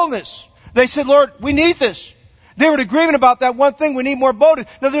all boldness, they said, Lord, we need this. They were in agreement about that one thing. We need more boldness.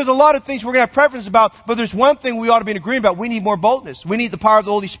 Now, there's a lot of things we're going to have preference about, but there's one thing we ought to be in agreement about. We need more boldness. We need the power of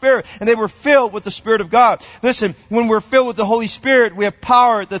the Holy Spirit. And they were filled with the Spirit of God. Listen, when we're filled with the Holy Spirit, we have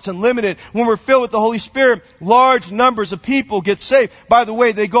power that's unlimited. When we're filled with the Holy Spirit, large numbers of people get saved. By the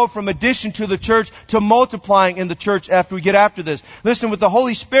way, they go from addition to the church to multiplying in the church after we get after this. Listen, with the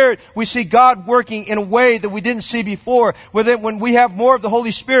Holy Spirit, we see God working in a way that we didn't see before. When we have more of the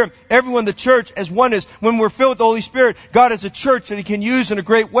Holy Spirit, everyone in the church as one is. When we're filled with the Holy Spirit, God has a church that He can use in a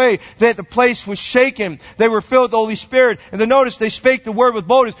great way. That the place was shaken. They were filled with the Holy Spirit. And then notice they spake the word with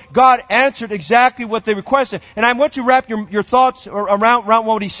boldness. God answered exactly what they requested. And I want you to wrap your thoughts around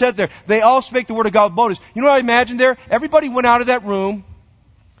what He said there. They all spake the word of God with boldness. You know what I imagine there? Everybody went out of that room.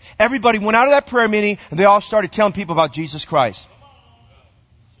 Everybody went out of that prayer meeting and they all started telling people about Jesus Christ.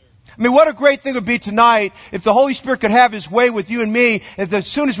 I mean, what a great thing it would be tonight if the Holy Spirit could have His way with you and me. And as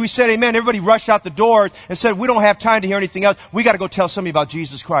soon as we said amen, everybody rushed out the doors and said, we don't have time to hear anything else. We got to go tell somebody about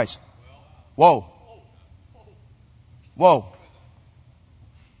Jesus Christ. Whoa. Whoa.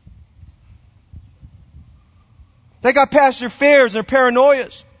 They got past their fears and their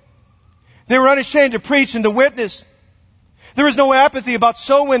paranoias. They were unashamed to preach and to witness. There was no apathy about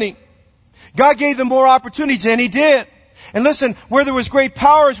soul winning. God gave them more opportunities, and He did. And listen, where there was great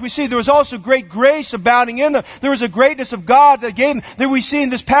power, as we see, there was also great grace abounding in them. There was a greatness of God that gave them. That we see in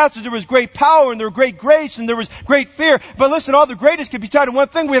this passage, there was great power and there was great grace and there was great fear. But listen, all the greatness could be tied to one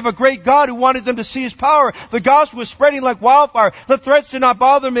thing. We have a great God who wanted them to see His power. The gospel was spreading like wildfire. The threats did not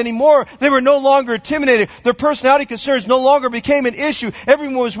bother them anymore. They were no longer intimidated. Their personality concerns no longer became an issue.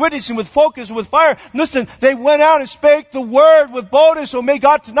 Everyone was witnessing with focus and with fire. Listen, they went out and spake the word with boldness. So may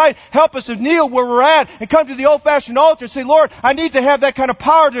God tonight help us to kneel where we're at and come to the old-fashioned altar and say, Lord, I need to have that kind of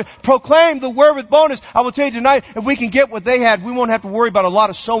power to proclaim the word with boldness. I will tell you tonight, if we can get what they had, we won't have to worry about a lot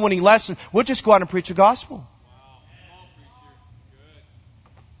of soul winning lessons. We'll just go out and preach the gospel.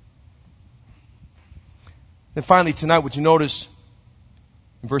 Then finally tonight, would you notice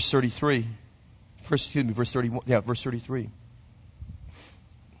in verse 33? Verse 31. Yeah, verse 33.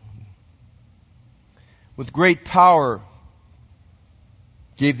 With great power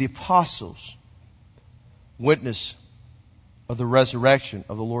gave the apostles witness of the resurrection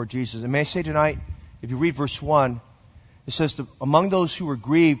of the Lord Jesus. And may I say tonight, if you read verse 1, it says, among those who were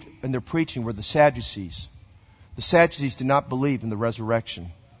grieved in their preaching were the Sadducees. The Sadducees did not believe in the resurrection.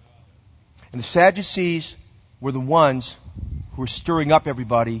 And the Sadducees were the ones who were stirring up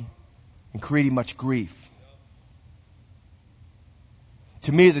everybody and creating much grief.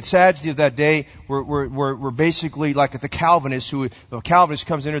 To me, the Sadducees of that day were basically like the Calvinists who, if a Calvinist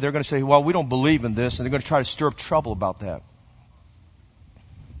comes in here, they're going to say, well, we don't believe in this, and they're going to try to stir up trouble about that.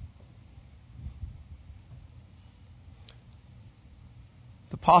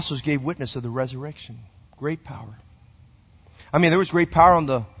 The apostles gave witness of the resurrection. Great power. I mean, there was great power on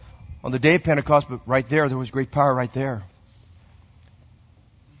the day of Pentecost, but right there was great power right there.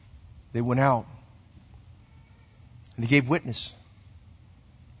 They went out and they gave witness.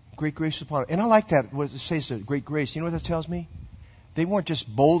 Great grace upon it. And I like that. What it says, great grace. You know what that tells me? They weren't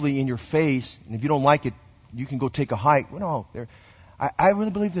just boldly in your face, and if you don't like it, you can go take a hike. Well, no, I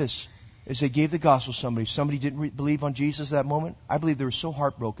really believe this. As they gave the gospel to somebody didn't believe on Jesus at that moment, I believe they were so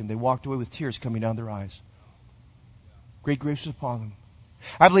heartbroken they walked away with tears coming down their eyes. Great grace was upon them.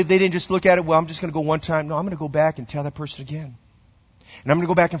 I believe they didn't just look at it, well, I'm just going to go one time. No, I'm going to go back and tell that person again. And I'm going to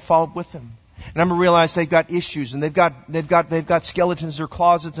go back and follow up with them. And I'm going to realize they've got issues and they've got skeletons in their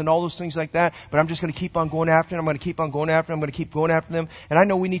closets and all those things like that. But I'm just going to keep on going after them. I'm going to keep on going after them. I'm going to keep going after them. And I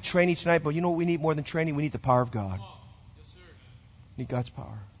know we need training tonight, but you know what we need more than training? We need the power of God. We need God's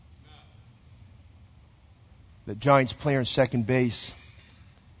power. The Giants player in second base,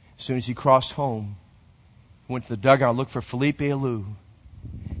 as soon as he crossed home, went to the dugout and looked for Felipe Alou.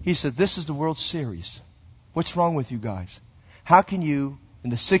 He said, this is the World Series. What's wrong with you guys? How can you,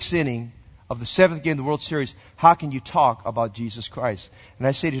 in the sixth inning of the seventh game of the World Series, how can you talk about Jesus Christ? And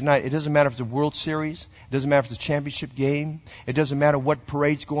I say tonight, it doesn't matter if it's the World Series. It doesn't matter if it's the championship game. It doesn't matter what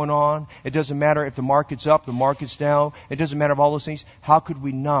parade's going on. It doesn't matter if the market's up, the market's down. It doesn't matter if all those things. How could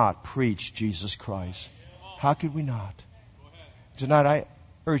we not preach Jesus Christ? How could we not? Tonight, I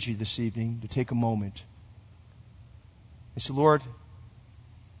urge you this evening to take a moment and say, Lord,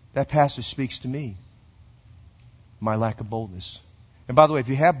 that passage speaks to me. My lack of boldness. And by the way, if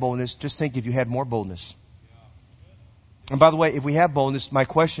you have boldness, just think if you had more boldness. And by the way, if we have boldness, my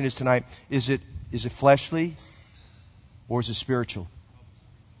question is tonight, is it fleshly or is it spiritual?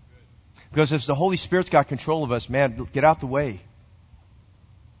 Because if the Holy Spirit's got control of us, man, get out the way.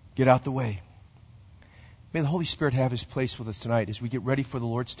 Get out the way. May the Holy Spirit have His place with us tonight as we get ready for the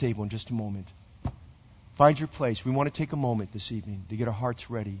Lord's table in just a moment. Find your place. We want to take a moment this evening to get our hearts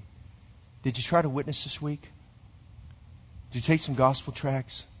ready. Did you try to witness this week? Did you take some gospel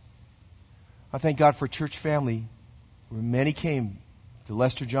tracts? I thank God for a church family where many came to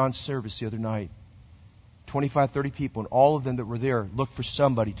Lester John's service the other night. 25, 30 people, and all of them that were there looked for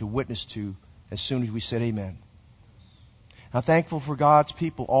somebody to witness to as soon as we said amen. I'm thankful for God's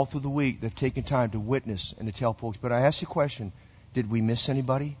people all through the week that have taken time to witness and to tell folks. But I ask you a question. Did we miss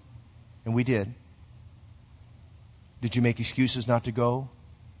anybody? And we did. Did you make excuses not to go?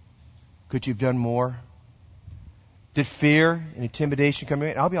 Could you have done more? Did fear and intimidation come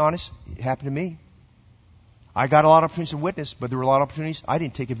in? I'll be honest, it happened to me. I got a lot of opportunities to witness, but there were a lot of opportunities I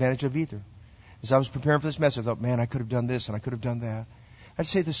didn't take advantage of either. As I was preparing for this message, I thought, man, I could have done this and I could have done that. I'd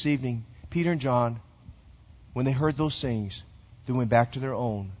say this evening, Peter and John, when they heard those things, they went back to their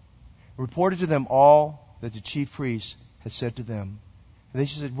own, reported to them all that the chief priests had said to them. And they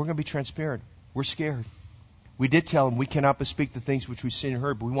said, we're going to be transparent. We're scared. We did tell them we cannot bespeak the things which we've seen and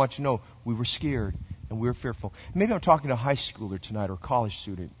heard, but we want you to know we were scared and we were fearful. Maybe I'm talking to a high schooler tonight or a college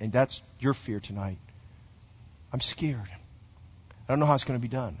student, and that's your fear tonight. I'm scared. I don't know how it's going to be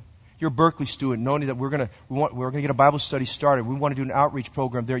done. You're a Berkeley student, knowing that we're going to get a Bible study started. We want to do an outreach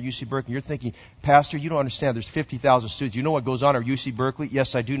program there at UC Berkeley. You're thinking, Pastor, you don't understand. There's 50,000 students. You know what goes on at UC Berkeley?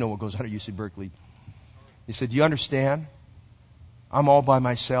 Yes, I do know what goes on at UC Berkeley. He said, do you understand? I'm all by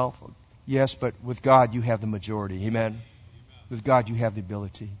myself. Yes, but with God, you have the majority. Amen? With God, you have the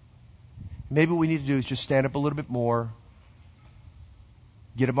ability. Maybe what we need to do is just stand up a little bit more,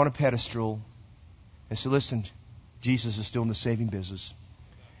 get up on a pedestal, and say, listen, Jesus is still in the saving business.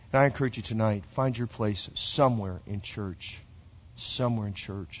 And I encourage you tonight, find your place somewhere in church. Somewhere in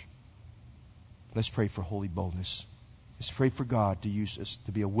church. Let's pray for holy boldness. Let's pray for God to use us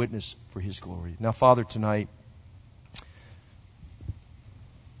to be a witness for His glory. Now, Father, tonight,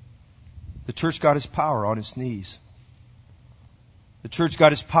 the church got its power on its knees. The church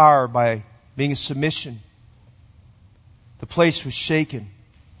got its power by being in submission. The place was shaken.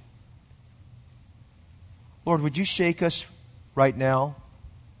 Lord, would you shake us right now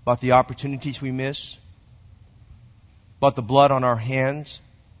about the opportunities we miss, about the blood on our hands,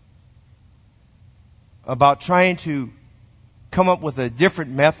 about trying to come up with a different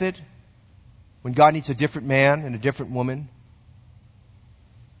method when God needs a different man and a different woman.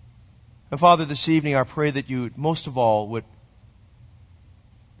 And Father, this evening I pray that you most of all would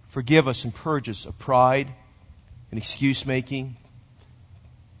forgive us and purge us of pride and excuse making,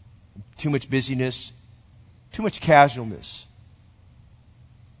 too much busyness, too much casualness,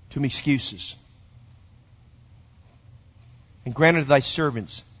 too many excuses. And grant unto thy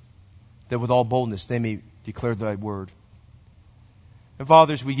servants that with all boldness they may declare thy word. And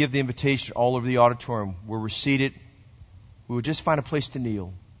fathers, we give the invitation all over the auditorium where we're seated. We would just find a place to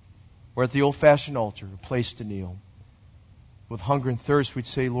kneel. We're at the old-fashioned altar, a place to kneel. With hunger and thirst, we'd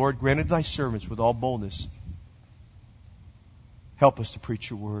say, Lord, grant unto thy servants with all boldness. Help us to preach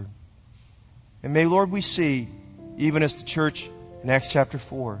your word. And may, Lord, we see, even as the church in Acts chapter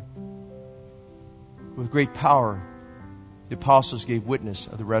 4, with great power, the apostles gave witness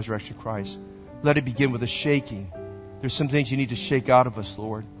of the resurrection of Christ. Let it begin with a shaking. There's some things you need to shake out of us,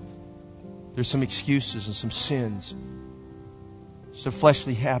 Lord. There's some excuses and some sins, some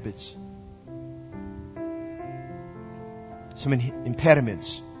fleshly habits, some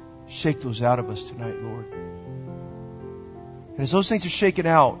impediments. Shake those out of us tonight, Lord. And as those things are shaken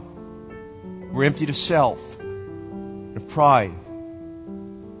out, we're emptied of self and of pride.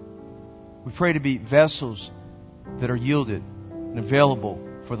 We pray to be vessels that are yielded and available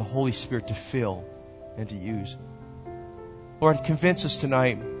for the Holy Spirit to fill and to use. Lord, convince us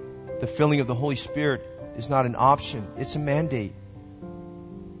tonight the filling of the Holy Spirit is not an option. It's a mandate.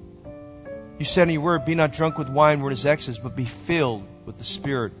 You said in your word, be not drunk with wine where it is excess, but be filled with the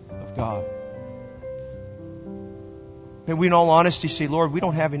Spirit of God. May we in all honesty say, Lord, we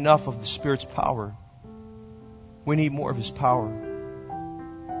don't have enough of the Spirit's power. We need more of His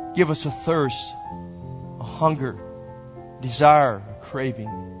power. Give us a thirst, a hunger, desire, a craving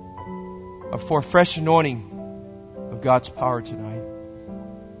for a fresh anointing of God's power tonight.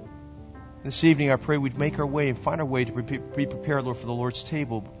 This evening I pray we'd make our way and find our way to be prepared, Lord, for the Lord's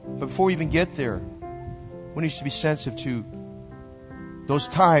table. But before we even get there, we need to be sensitive to those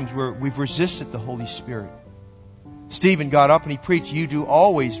times where we've resisted the Holy Spirit. Stephen got up and he preached, you do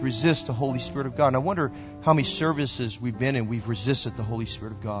always resist the Holy Spirit of God. And I wonder how many services we've been in, we've resisted the Holy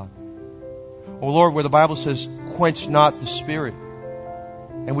Spirit of God. Oh Lord, where the Bible says, quench not the Spirit.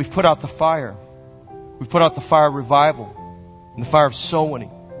 And we've put out the fire. We've put out the fire of revival, and the fire of soul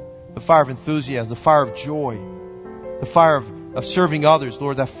winning, the fire of enthusiasm, the fire of joy, the fire of serving others.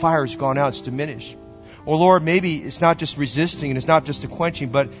 Lord, that fire has gone out, it's diminished. Or Lord, maybe it's not just resisting and it's not just a quenching,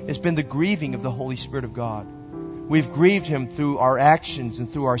 but it's been the grieving of the Holy Spirit of God. We've grieved Him through our actions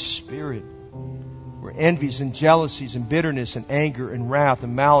and through our spirit. Where envies and jealousies and bitterness and anger and wrath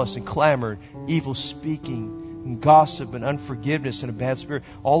and malice and clamor, evil speaking and gossip and unforgiveness and a bad spirit.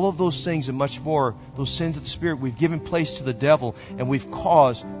 All of those things and much more, those sins of the Spirit, we've given place to the devil and we've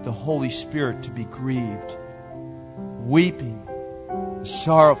caused the Holy Spirit to be grieved, weeping,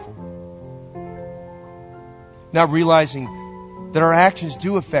 sorrowful. Not realizing that our actions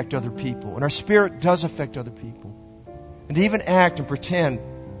do affect other people and our spirit does affect other people. And to even act and pretend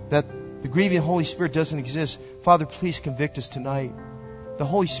that the grieving Holy Spirit doesn't exist. Father, please convict us tonight. The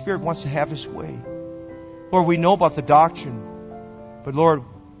Holy Spirit wants to have His way. Lord, we know about the doctrine, but Lord,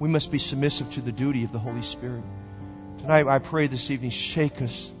 we must be submissive to the duty of the Holy Spirit. Tonight, I pray this evening, shake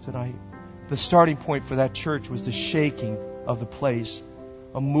us tonight. The starting point for that church was the shaking of the place,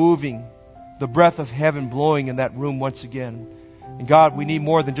 a moving, the breath of heaven blowing in that room once again. And God, we need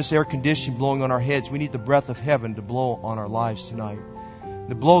more than just air conditioning blowing on our heads. We need the breath of heaven to blow on our lives tonight.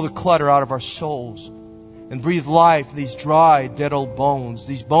 To blow the clutter out of our souls and breathe life in these dry, dead old bones.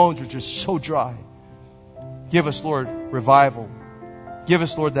 These bones are just so dry. Give us, Lord, revival. Give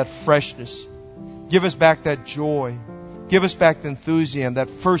us, Lord, that freshness. Give us back that joy. Give us back the enthusiasm, that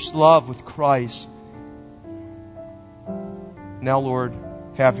first love with Christ. Now, Lord,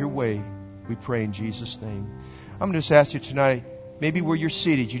 have your way. We pray in Jesus' name. I'm going to just ask you tonight, maybe where you're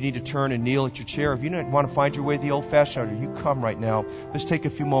seated, you need to turn and kneel at your chair. If you don't want to find your way the old-fashioned way, you come right now. Let's take a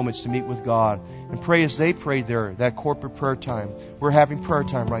few moments to meet with God and pray as they prayed there, that corporate prayer time. We're having prayer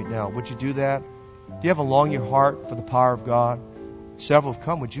time right now. Would you do that? Do you have a longing in your heart for the power of God? Several have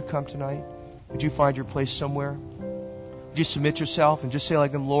come. Would you come tonight? Would you find your place somewhere? Would you submit yourself and just say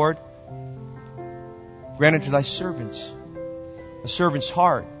like them, Lord, grant unto thy servants a servant's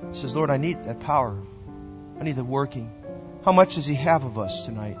heart. He says, Lord, I need that power. I need the working. How much does He have of us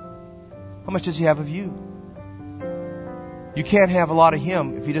tonight? How much does He have of you? You can't have a lot of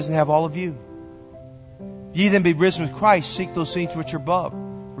Him if He doesn't have all of you. Ye then be risen with Christ, seek those things which are above,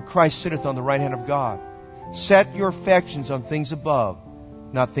 where Christ sitteth on the right hand of God. Set your affections on things above,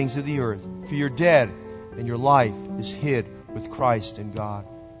 not things of the earth. For you're dead, and your life is hid with Christ in God.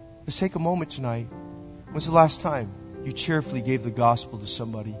 Let's take a moment tonight. When's the last time you cheerfully gave the gospel to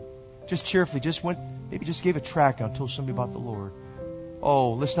somebody? Just cheerfully, just went, maybe just gave a tract out and told somebody about the Lord.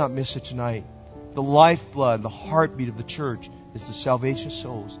 Oh, let's not miss it tonight. The lifeblood, the heartbeat of the church is the salvation of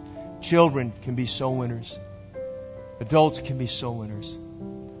souls. Children can be soul winners. Adults can be soul winners.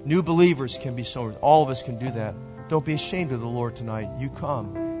 New believers can be soul winners. All of us can do that. Don't be ashamed of the Lord tonight. You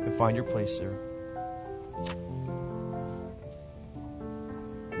come and find your place there.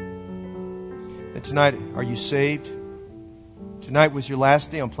 And tonight, are you saved? Tonight was your last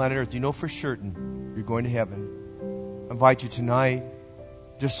day on planet Earth. You know for certain you're going to heaven. I invite you tonight,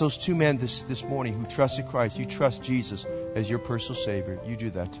 just those two men this morning who trusted Christ. You trust Jesus as your personal Savior. You do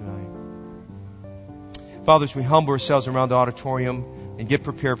that tonight. Father, as we humble ourselves around the auditorium and get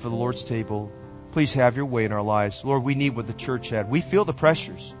prepared for the Lord's table, please have your way in our lives. Lord, we need what the church had. We feel the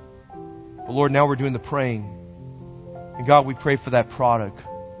pressures. But Lord, now we're doing the praying. And God, we pray for that product.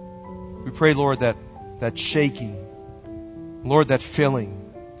 We pray, Lord, that shaking. Lord, that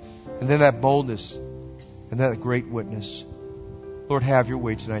filling. And then that boldness. And that great witness. Lord, have your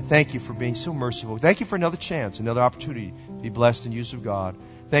way tonight. Thank you for being so merciful. Thank you for another chance, another opportunity to be blessed and used of God.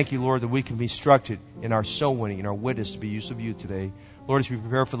 Thank you, Lord, that we can be instructed in our soul winning and our witness to be used of you today. Lord, as we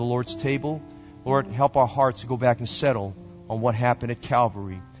prepare for the Lord's table, Lord, help our hearts to go back and settle on what happened at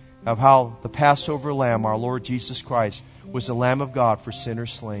Calvary, of how the Passover lamb, our Lord Jesus Christ, was the Lamb of God for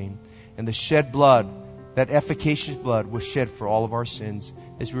sinners slain. And the shed blood, that efficacious blood, was shed for all of our sins.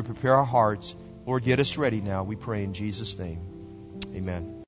 As we prepare our hearts, Lord, get us ready now, we pray in Jesus' name. Amen.